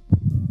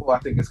 Who I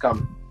think is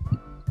coming?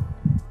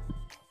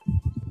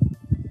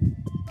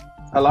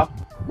 Hello.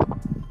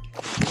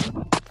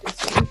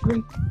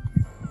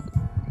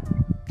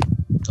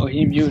 Oh,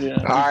 he muted.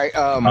 All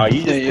right.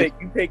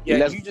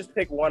 You just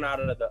pick one out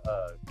of the.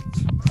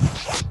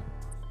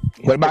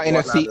 What about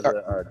NFC?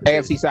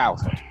 AFC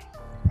South.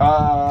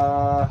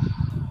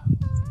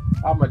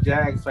 I'm a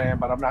Jags fan,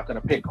 but I'm not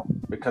going to pick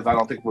them because I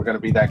don't think we're going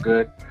to be that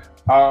good.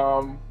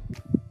 I'm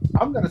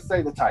going to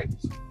say the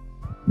Titans.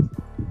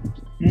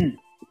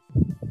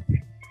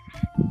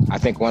 I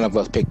think one of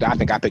us picked. I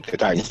think I picked the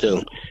Titans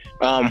too.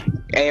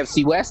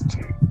 AFC West.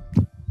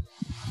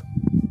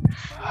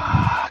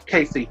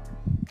 KC.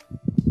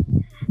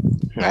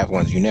 That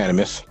one's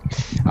unanimous.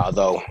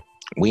 Although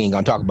we ain't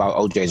gonna talk about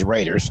OJ's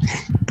Raiders.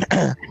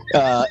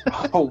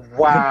 Oh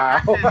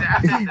wow!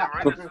 I said the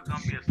Raiders was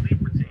gonna be a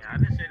sleeper team. I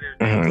didn't say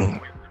they were gonna win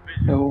the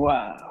division. Oh,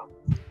 wow.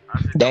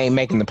 They ain't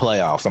making the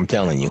playoffs. I'm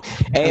telling you.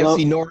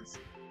 AFC North.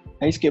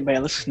 Hey, Skip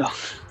Bayless. No.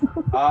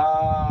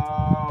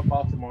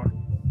 Baltimore.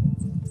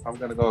 I'm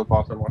gonna go with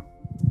Baltimore.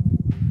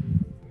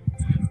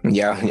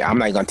 Yeah. I'm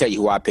not gonna tell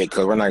you who I picked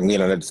because we're not gonna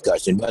get on that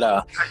discussion.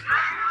 But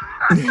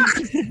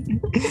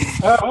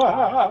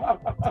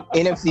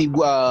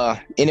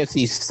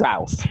NFC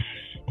South.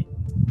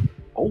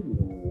 Oh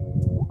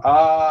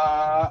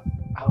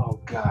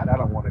God, I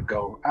don't want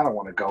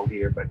to go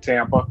here, but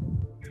Tampa,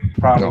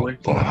 probably.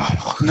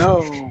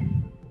 No.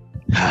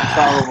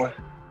 Probably.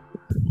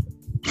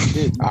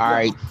 All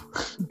right.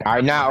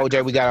 Now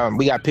OJ, we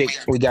got pick.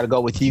 We got to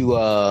go with you,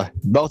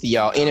 both of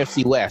y'all.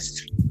 NFC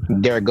West.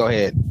 Derek, go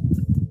ahead.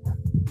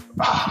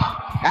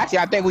 Actually,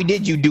 I think we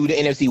did do the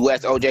NFC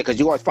West, OJ, because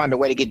you always find a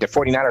way to get the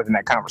 49ers in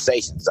that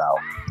conversation. So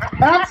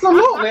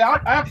absolutely,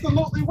 I'm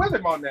absolutely with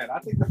him on that. I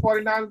think the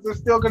 49ers are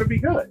still going to be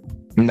good.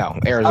 No,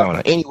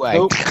 Arizona. Anyway.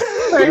 Nope.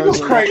 Hey, you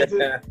crazy.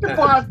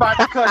 Before I was about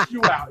to cut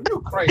you out.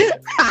 You crazy.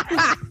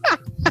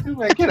 You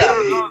man, get out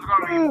of here. Arizona's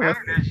gonna be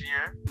better this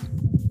year.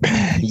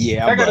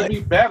 Yeah, they're going to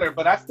be better,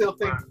 but I still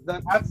think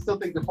the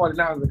 49ers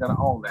are going to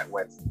own that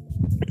West.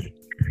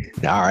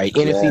 All right,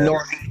 NFC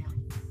North.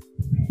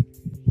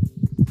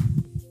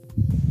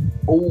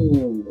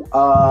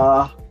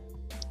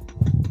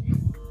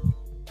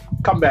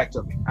 Come back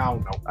to me. I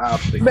don't know.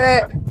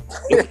 Man.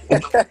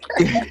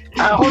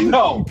 I don't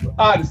know.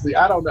 Honestly,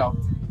 I don't know.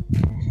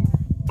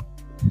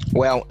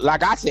 Well,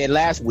 like I said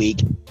last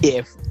week,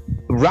 if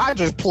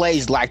Rodgers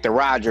plays like the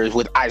Rodgers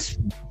with ice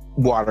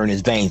water in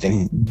his veins,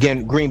 and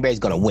then Green Bay's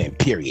going to win,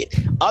 period.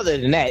 Other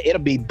than that,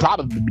 it'll be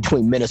probably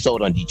between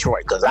Minnesota and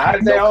Detroit. Because not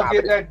if they don't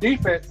get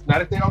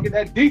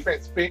that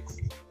defense fixed.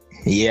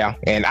 Yeah,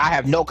 and I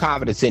have no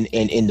confidence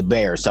in the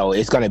Bears, so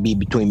it's going to be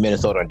between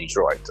Minnesota and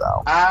Detroit.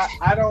 So I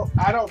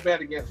don't bet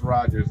against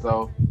Rodgers,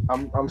 so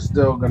I'm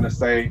still going to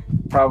say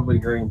probably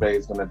Green Bay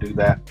is going to do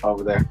that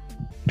over there.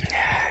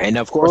 And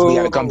of course, we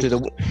got to come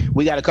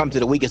to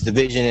the weakest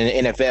division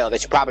in the NFL.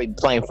 That you're probably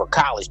playing for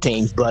college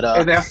teams, but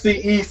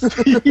NFC East.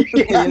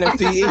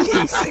 NFC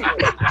East.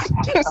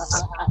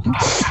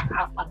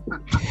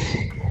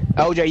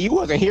 OJ, you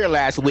wasn't here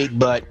last week,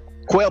 but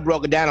Quail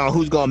broke it down on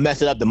who's going to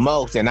mess it up the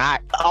most, and I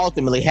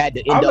ultimately had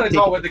to I'm going to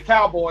go with the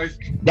Cowboys.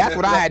 That's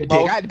what I had to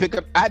pick.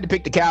 I had to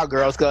pick the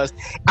Cowgirls because,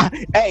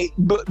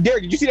 but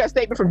Derek, did you see that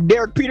statement from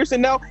Derek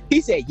Peterson? Though he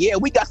said, "Yeah,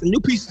 we got some new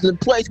pieces in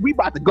place. We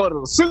about to go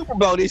to the Super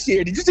Bowl this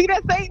year." Did you see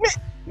that statement?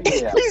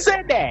 Yeah. He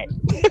said that.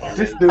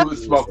 This dude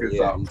was smoking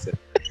something.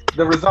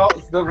 The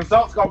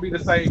results going to be the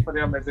same for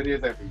them as it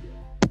is every year.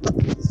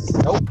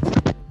 Nope.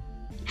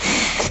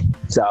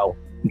 So,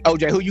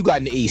 OJ, who you got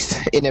in the East?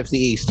 NFC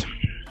East.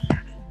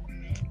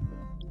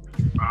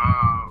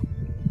 I'm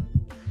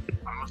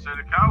gonna say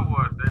the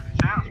Cowboys. They're the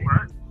champs,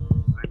 right?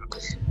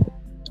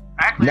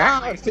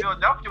 Actually,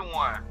 Philadelphia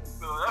won.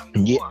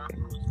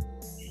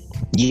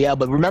 Yeah,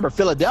 but remember,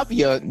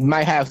 Philadelphia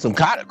might have some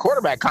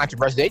quarterback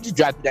controversy. They just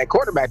drafted that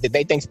quarterback that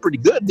they think's pretty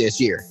good this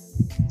year.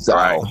 So,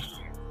 right.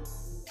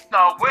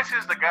 No, Wentz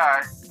is the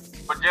guy,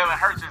 but Jalen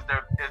Hurts is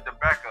the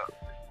backup.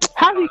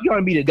 How's he going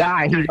to be the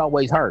guy? He's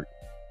always hurt.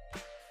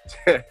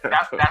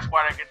 That's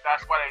why they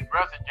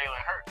drafted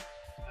Jalen Hurts.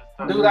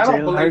 Dude, I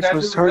don't believe that.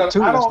 Was hurt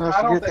too. I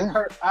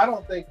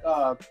don't think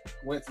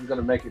Wentz is going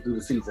to make it through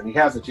the season. He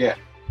hasn't yet.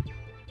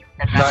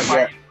 And that's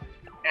why,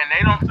 and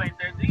they don't think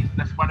they're decent.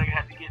 That's why they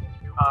had to get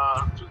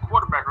two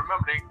quarterbacks.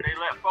 Remember, they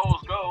let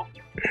Foles go,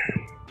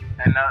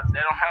 and they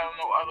don't have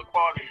no other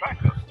quality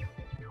backups.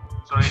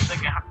 So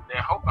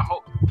they're hoping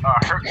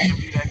Hurt can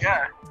be that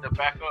guy to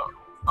back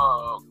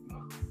up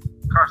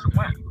Carson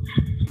Wentz.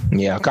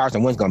 Yeah,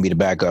 Carson Wentz gonna be the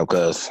backup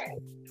because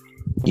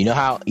you know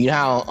how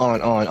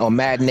on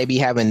Madden they be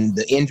having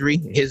the injury.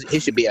 His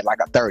should be at like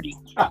a 30.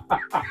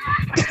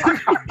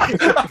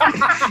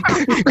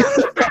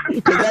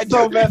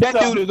 that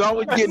dude is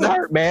always getting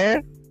hurt,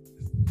 man.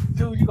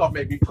 Dude, you gonna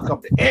make me pick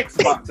up the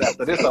Xbox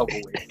after this over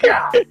with.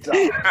 God.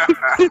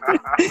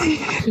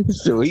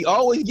 So he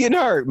always getting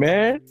hurt,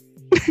 man.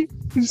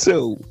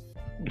 So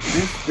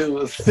this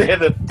dude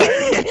said it.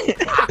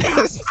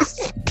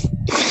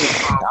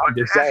 I'm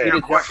just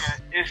saying.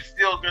 It's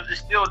still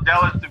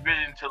Dallas'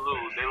 division to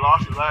lose. They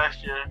lost it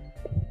last year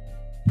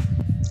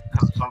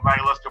because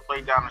somebody left to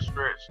play down the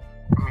stretch.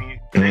 I mean,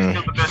 they're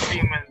still the best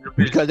team in the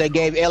division. Because they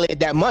gave Elliott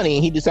that money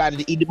and he decided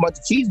to eat a bunch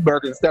of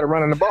cheeseburgers instead of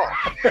running the ball.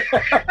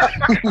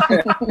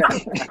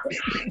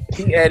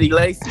 He Eddie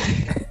Lacy.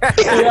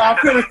 Yeah,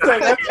 I'm gonna say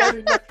that's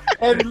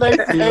Eddie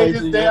Lacy ate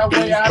his damn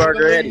way out of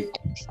the league.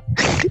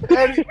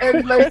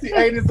 Eddie Lacy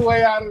ate his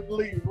way out of the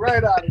league,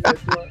 right out of that.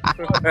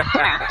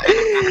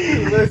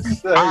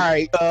 All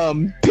right,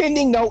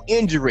 pending no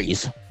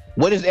injuries,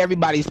 what is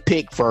everybody's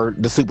pick for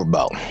the Super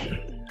Bowl?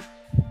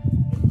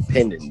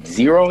 Pending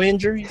 0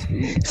 injuries.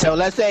 So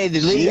let's say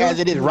the league as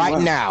it is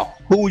right now,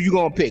 who are you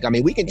gonna pick? I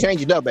mean, we can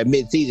change it up at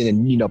mid-season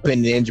and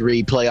pending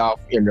injury, playoff,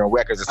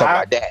 records and stuff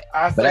like that.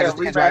 But that's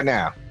it right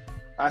now.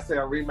 I say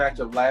a rematch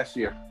of last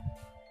year.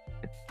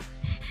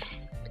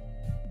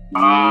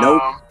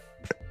 Nope.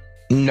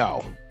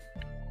 No.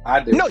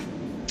 I do. No.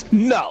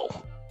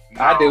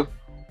 I do.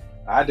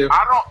 I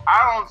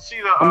don't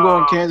see the. I'm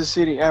going Kansas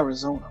City,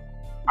 Arizona.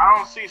 I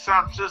don't see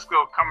San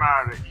Francisco coming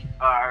out of the.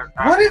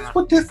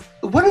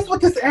 What is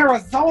with this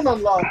Arizona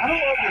love? I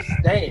don't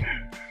understand.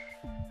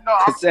 No,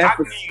 I can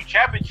give you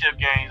championship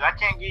games. I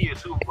can't give you a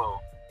Super Bowl.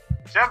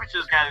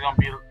 Championship games are gonna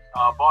be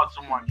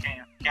Baltimore and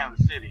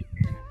Kansas City.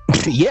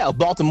 Yeah,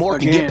 Baltimore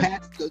can get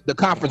past the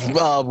conference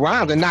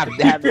rounds and not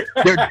have their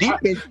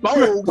defense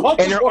exposed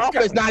and their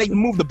offense not even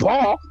move the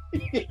ball.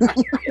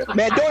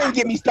 Man, don't even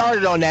get me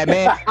started on that,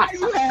 man. How do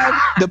you have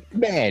the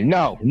man?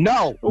 No.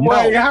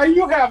 Wait, how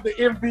you have the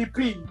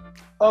MVP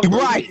of the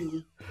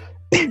league?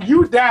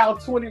 You down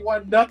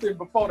 21-0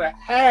 before the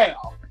half,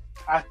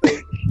 I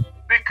think.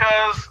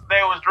 Because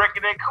they was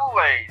drinking their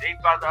Kool-Aid. They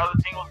thought the other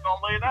team was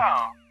gonna lay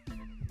down.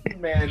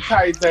 Man,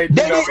 Titans ain't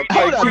They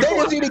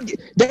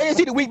didn't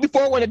see the week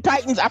before when the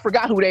Titans, I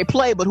forgot who they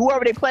played, but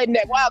whoever they played in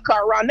that wild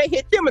card round, they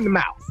hit them in the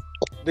mouth.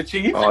 The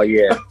Chiefs? Oh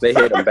yeah, they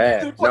hit them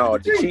bad. No,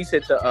 the Chiefs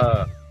hit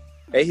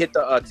they hit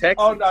the Texans.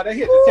 Oh no, they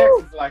hit the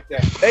Texans like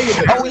that. They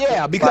hit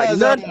because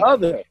none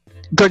other.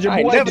 Because your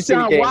boy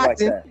Deshaun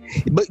Watson,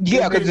 because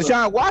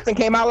Deshaun Watson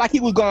came out like he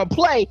was gonna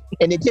play,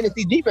 and the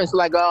Tennessee defense was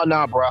like, "Oh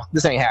no, bro,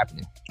 this ain't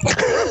happening."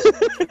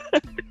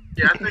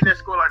 Yeah, I think they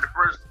scored like the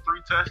first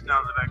 3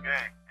 touchdowns of that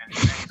game.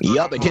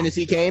 Yep, and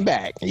Tennessee came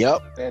back.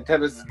 Yep. And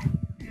Tennessee.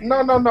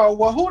 No.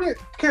 Well, who did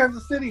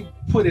Kansas City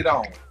put it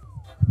on?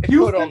 They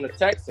put it on the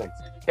Texans.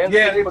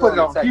 They put it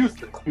on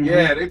Houston. Mm-hmm.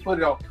 Yeah, they put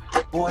it on.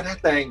 Boy,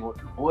 that thing was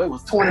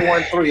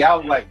 21-3. I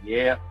was like,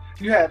 yeah.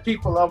 You had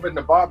people up in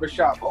the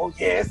barbershop. Oh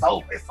yeah, it's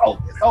over.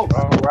 All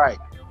right.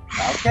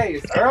 Okay,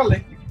 it's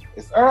early.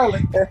 I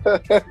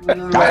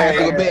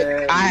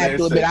have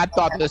to admit, I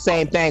thought the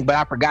same thing, but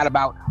I forgot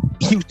about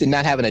Houston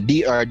not having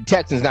or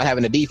Texans not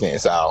having a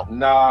defense. So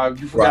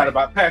you forgot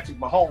about Patrick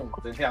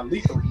Mahomes and how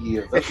lethal he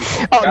is.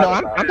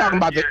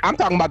 I'm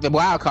talking about the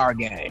wild card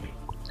game.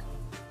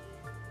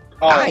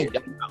 I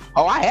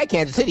had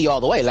Kansas City all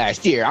the way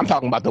last year. I'm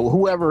talking about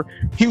whoever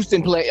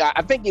Houston played.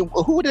 I think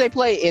who did they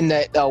play in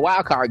the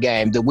wild card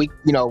game the week?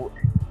 The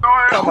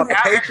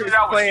Patriots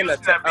playing the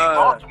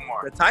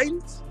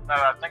Titans. Now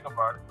that I think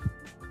about it.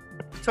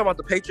 Talking about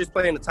the Patriots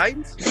playing the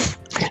Titans?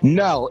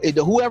 No,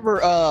 whoever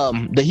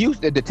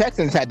the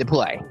Texans had to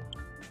play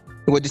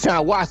with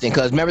Deshaun Watson,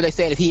 because remember they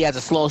said if he has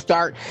a slow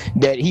start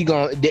that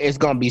it's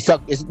gonna be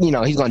sucked. He's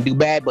gonna do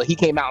bad, but he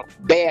came out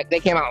bad. They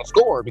came out and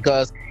scored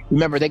because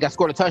remember they got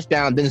scored a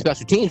touchdown, then the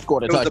special team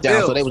scored a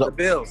touchdown. So they was the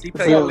Bills. He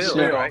played the Bills,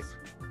 right?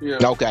 Yeah.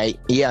 Okay,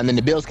 yeah, and then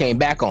the Bills came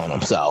back on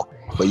him. So,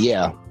 but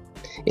yeah.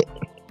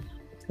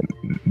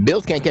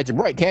 Bills can't catch a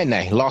break, can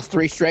they? Lost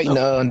 3 straight in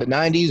the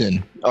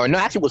 90s,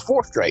 actually it was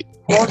 4 straight.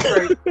 4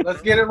 straight.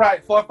 Let's get it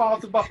right. 4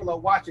 falls to Buffalo.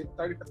 Watch it.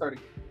 30-30.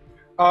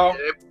 But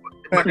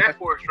that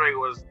 4 straight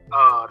was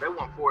they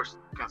won 4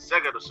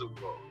 consecutive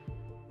Super Bowl.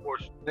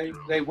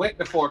 They went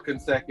to 4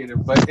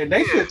 consecutive, and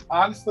they should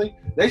honestly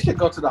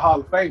go to the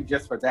Hall of Fame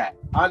just for that.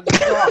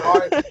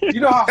 You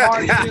know how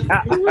hard it is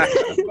to do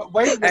it? But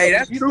wait a minute. Hey,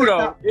 that's true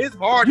though. It's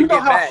hard to get back.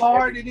 You know how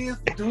hard it is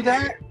to do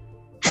that?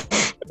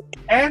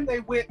 And they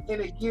went in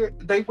an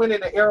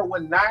era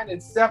when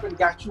 9-7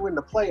 got you in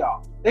the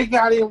playoffs. They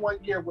got in one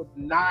year with a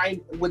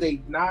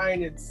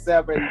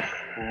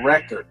 9-7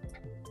 record.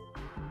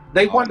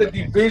 They won the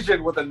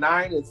division with a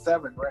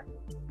 9-7 record.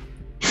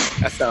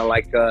 That sound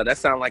like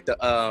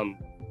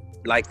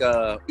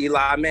the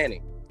Eli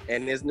Manning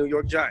and his New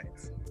York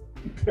Giants.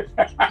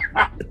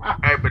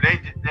 Hey, but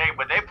they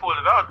pulled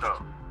it out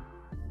though.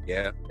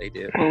 Yeah, they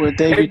did. Well, with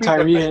David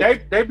Tyree,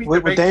 they beat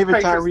with the David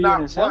Patriots Tyree not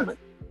in his once. helmet.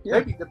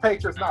 They beat the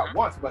Patriots not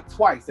once, but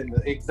twice in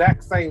the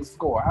exact same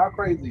score. How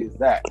crazy is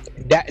that?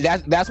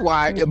 That's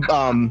why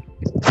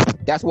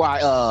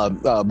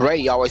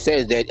Brady always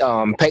says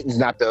that Peyton's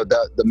not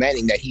the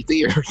Manning that he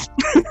fears.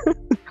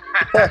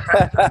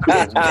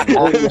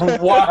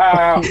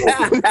 Wow.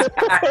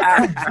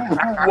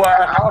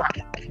 Wow.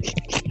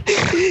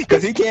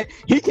 Because he can't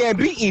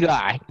beat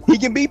Eli. He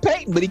can beat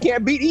Peyton, but he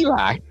can't beat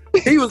Eli.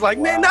 He was like,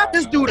 man, not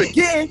this dude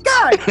again.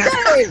 God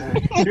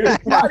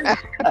dang.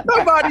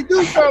 Somebody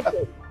do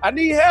something. I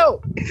need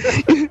help.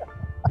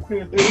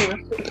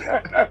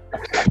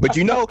 But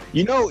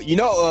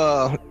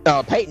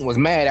Peyton was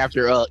mad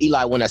after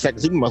Eli won that second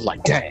Super Bowl. Was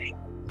like, dang,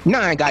 now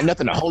I ain't got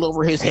nothing to hold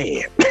over his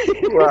head.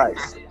 Right.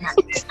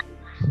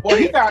 Well,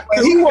 he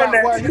won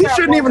that. He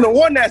shouldn't even have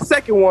won that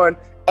second one.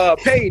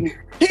 Peyton,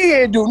 he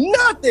didn't do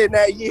nothing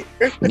that year.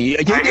 Yeah, he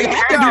didn't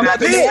have to do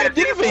nothing. They had a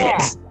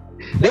defense.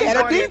 They had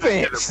a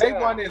defense.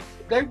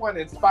 They won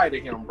in spite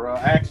of him, bro.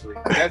 Actually,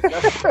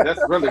 that's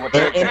really what.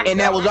 And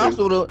that was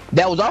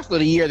also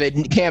the year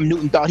that Cam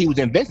Newton thought he was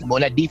invincible,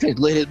 and that defense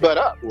lit his butt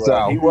up. Well,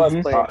 so he was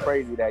playing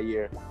crazy that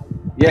year.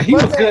 Yeah, he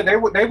was good. They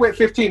went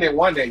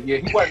 15-1 that year.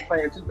 He wasn't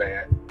playing too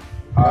bad.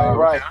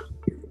 Right.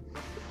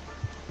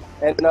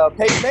 And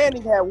Peyton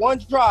Manning had one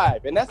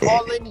drive, and that's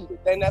all they needed.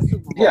 And that's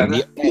Super Bowl.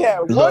 Yeah, he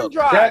had one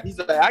drive. He's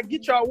like, I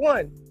get y'all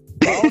one.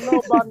 I don't know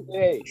about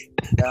it.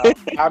 Hey,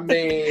 I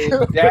mean,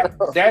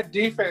 that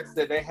defense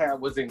that they had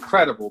was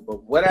incredible.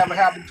 But whatever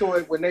happened to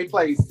it when they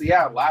played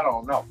Seattle, I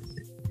don't know.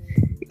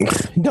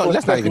 No,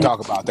 let's not even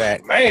talk about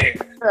that. Man.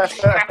 Because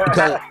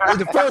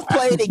the first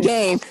play of the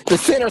game, the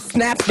center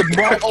snaps the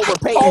ball over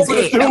Peyton's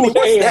head.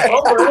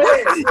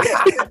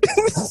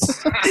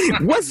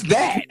 What's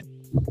that?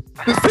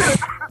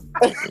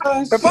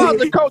 If I was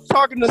the coach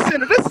talking to the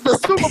center, this is the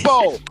Super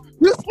Bowl.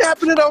 You're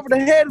snapping it over the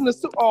head in the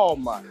Super Bowl. Oh,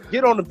 my.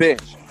 Get on the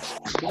bench.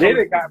 Then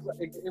it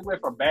went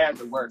from bad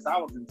to worse. I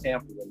was in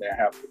Tampa when that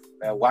happened.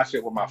 I watched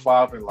it with my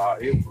father-in-law.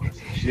 It was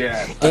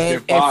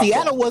and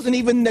Seattle wasn't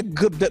even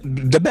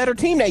the better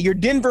team that year.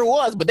 Denver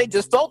was, but they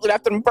just folded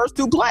after the first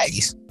two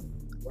plays.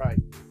 Right.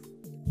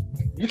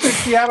 You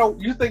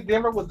think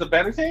Denver was the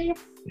better team?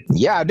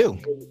 Yeah, I do.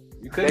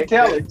 You couldn't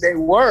tell it. They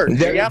were.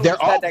 Their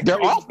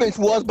offense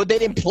was, but they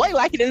didn't play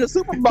like it in the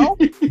Super Bowl.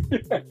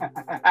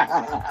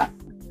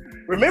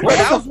 Remember,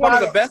 that was one of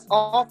the best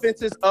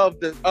offenses of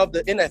the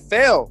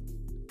NFL,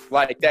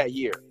 like that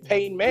year.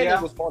 Peyton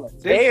Manning was on a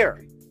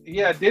tear.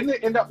 Yeah, didn't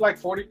it end up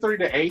like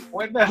 43-8?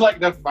 Wasn't that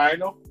like the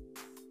final?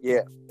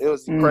 Yeah, it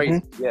was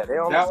crazy. Yeah, they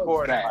only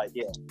scored bad.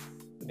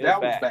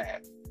 That was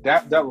bad.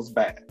 That was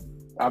bad.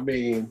 I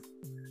mean,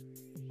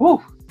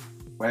 whew.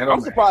 Man,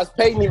 I'm surprised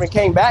Peyton even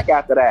came back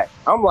after that.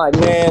 I'm like,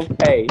 man,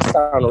 hey, it's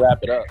time to wrap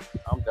it up.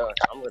 I'm done.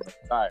 I'm really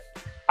tired.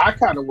 I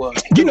kind of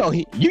was. You know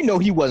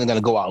he wasn't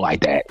gonna go out like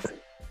that.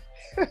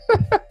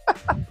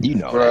 He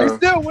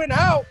still went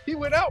out. He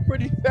went out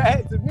pretty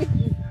fast to me.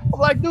 I'm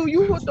like, dude,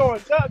 you were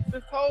throwing ducks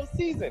this whole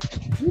season.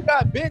 You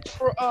got benched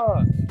for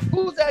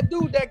who's that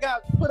dude that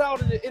got put out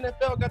of the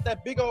NFL, got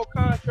that big old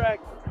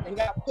contract and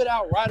got put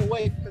out right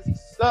away because he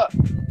sucked.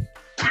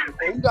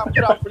 And you got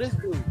put out for this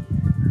dude.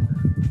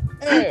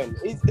 Man,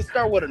 it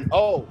started with an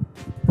O.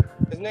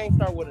 His name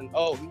started with an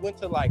O. He went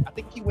to I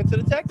think he went to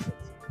the Texans.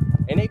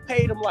 And they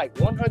paid him like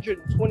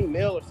 $120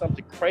 million or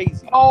something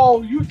crazy.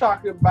 Oh, you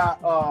talking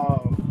about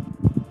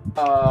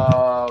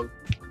the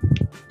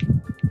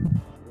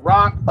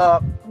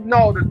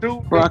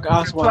dude Brock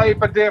that played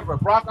for Denver.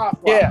 Brock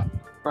Osweiler. Yeah.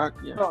 Brock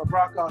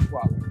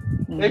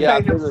Osweiler. They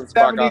paid him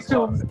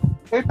 $72.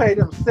 They paid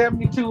him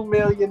 $72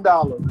 million,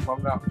 if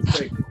I'm not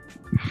mistaken.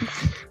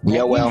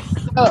 Yeah, well.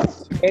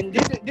 And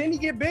didn't he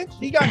get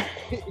benched?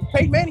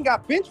 Peyton Manning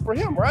got benched for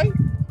him, right?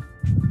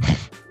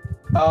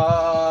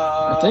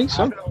 I think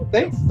so. I don't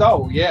think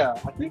so. Yeah,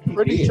 I think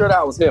pretty sure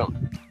that was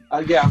him.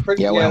 That was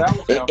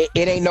him.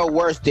 It ain't no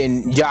worse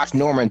than Josh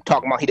Norman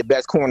talking about he the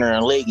best corner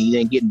in the league. He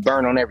didn't getting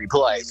burned on every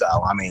play. So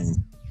I mean,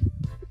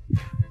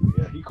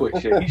 yeah, he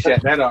quit shit. He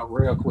shut that up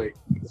real quick.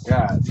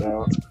 God,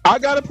 so I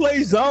gotta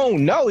play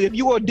zone. No, if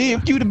you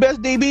the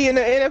best DB in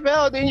the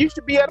NFL, then you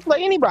should be able to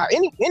play any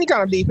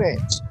kind of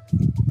defense.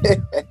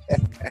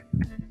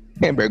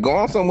 And better go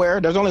on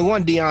somewhere. There's only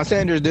one Deion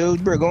Sanders, dude.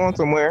 You better go on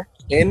somewhere.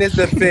 In his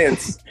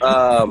defense,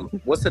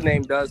 what's the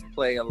name does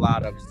play a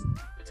lot of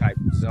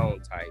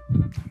zone type.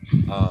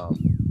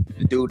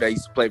 The dude that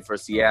used to play for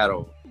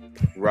Seattle,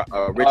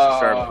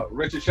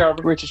 Richard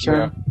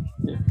Sherman.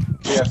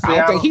 Yeah. I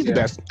don't think he's the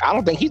best. I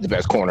don't think he's the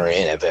best corner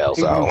in NFL.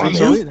 So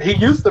he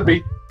used to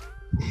be.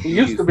 He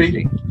used to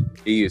be.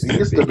 He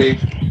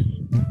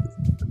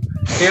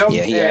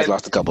has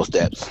lost a couple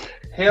steps.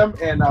 Him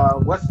and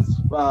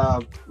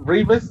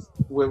Revis.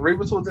 When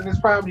Revis was in his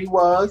prime, he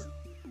was.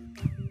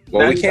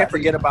 Well, we can't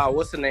forget about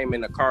what's the name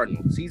in the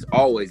Cardinals. He's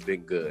always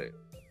been good.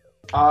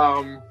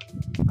 I know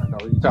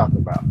what you're talking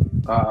about.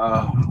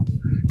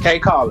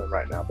 Can't call him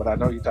right now, but I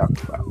know you're talking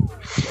about.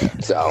 Yeah.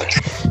 So,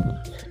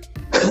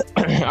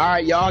 all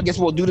right, y'all. I guess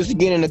we'll do this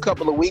again in a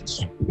couple of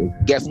weeks.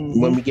 Guess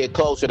when we get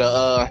closer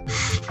to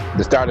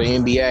the start of the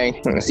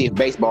NBA and see if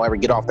baseball ever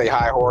get off their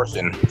high horse.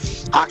 And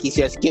hockey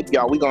says, skip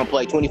y'all. We're going to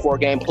play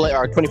 24-team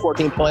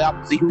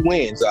playoff to see who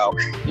wins. So,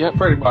 yeah,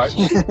 pretty much.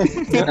 Like I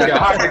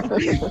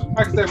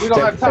said, we don't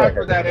have time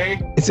for that, eh?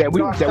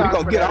 We're going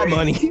to get our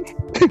money.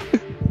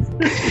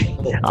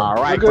 All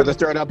right, for the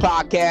Stir It Up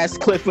podcast,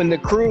 Cliff and the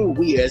crew,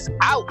 we is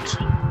out.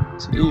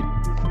 See.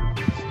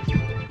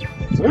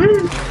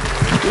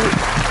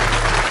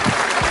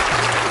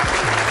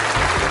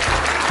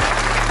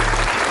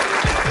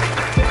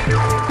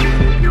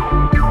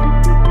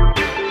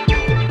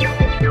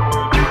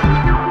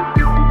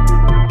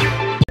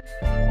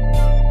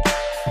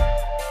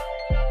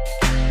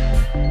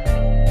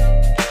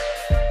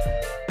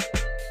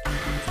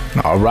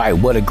 All right,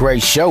 what a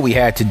great show we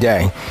had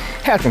today.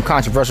 Had some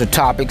controversial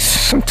topics,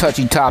 some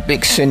touchy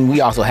topics, and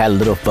we also had a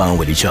little fun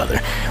with each other.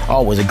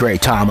 Always a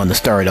great time on the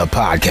Stir It Up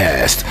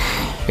podcast.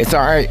 It's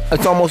all right.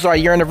 It's almost our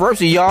year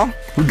anniversary, y'all.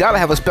 We gotta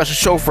have a special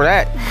show for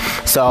that.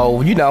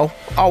 So,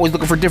 always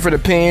looking for different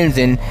opinions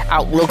and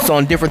outlooks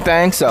on different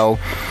things. So,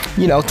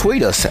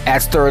 tweet us at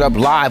Stir It Up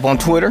Live on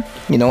Twitter.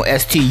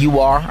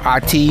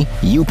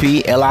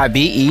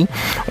 STURITUPLIVE,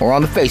 or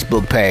on the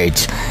Facebook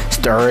page,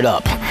 Stir It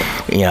Up.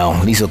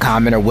 Leave a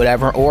comment or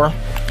whatever, or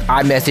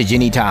iMessage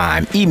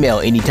anytime, email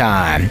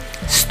anytime,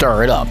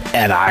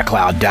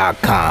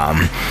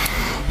 stiritup@icloud.com.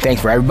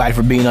 Thanks for everybody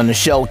for being on the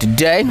show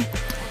today.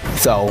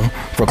 So,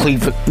 for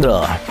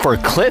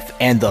Cliff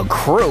and the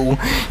crew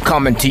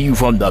coming to you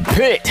from the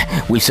pit,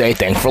 we say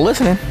thanks for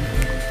listening.